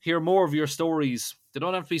hear more of your stories. They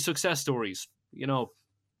don't have to be success stories.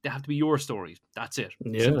 They have to be your stories. That's it.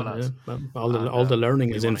 Simple as. All the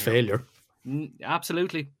learning is in failure.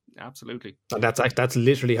 Absolutely. And that's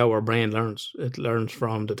literally how our brain learns. It learns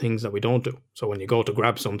from the things that we don't do. So when you go to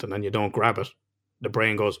grab something and you don't grab it, the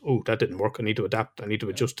brain goes, "Oh, that didn't work. I need to adapt. I need to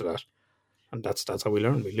adjust to that." And that's how we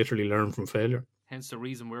learn. We literally learn from failure. Hence the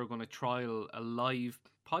reason we're going to trial a live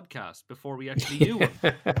podcast before we actually do one.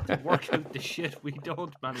 To work out the shit we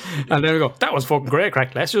don't manage to do. And there we go. That was fucking great,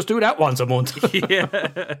 crack. Let's just do that once a month.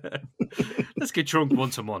 Let's get drunk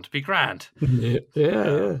once a month. Be grand.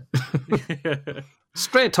 Yeah.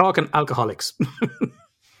 Straight talking alcoholics.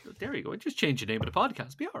 There you go. Just change the name of the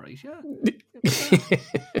podcast. Be all right, yeah.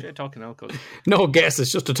 Straight talking alcoholics. No guests.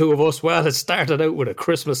 It's just the two of us. Well, it started out with a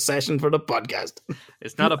Christmas session for the podcast.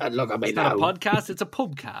 It's not a podcast. It's a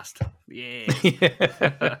pubcast. Yeah.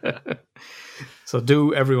 So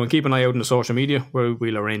do everyone keep an eye out on the social media where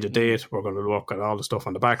we'll arrange a date. We're going to look at all the stuff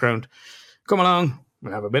on the background. Come along.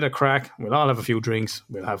 We'll have a bit of crack. We'll all have a few drinks.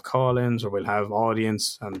 We'll have call-ins, or we'll have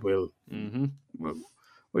audience, and we'll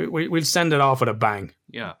send it off with a bang.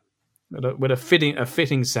 Yeah, with a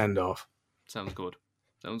fitting send off. Sounds good.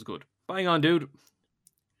 Bang on, dude.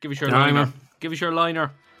 Give us your liner.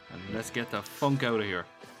 And let's get the funk out of here.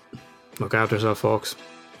 Look after yourself, folks,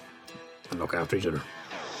 and look after each other.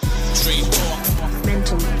 Street talk.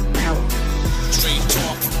 Mental health. Street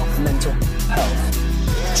talk. Mental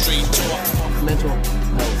health. Street talk. Mental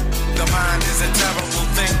health. The mind is a terrible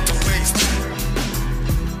thing to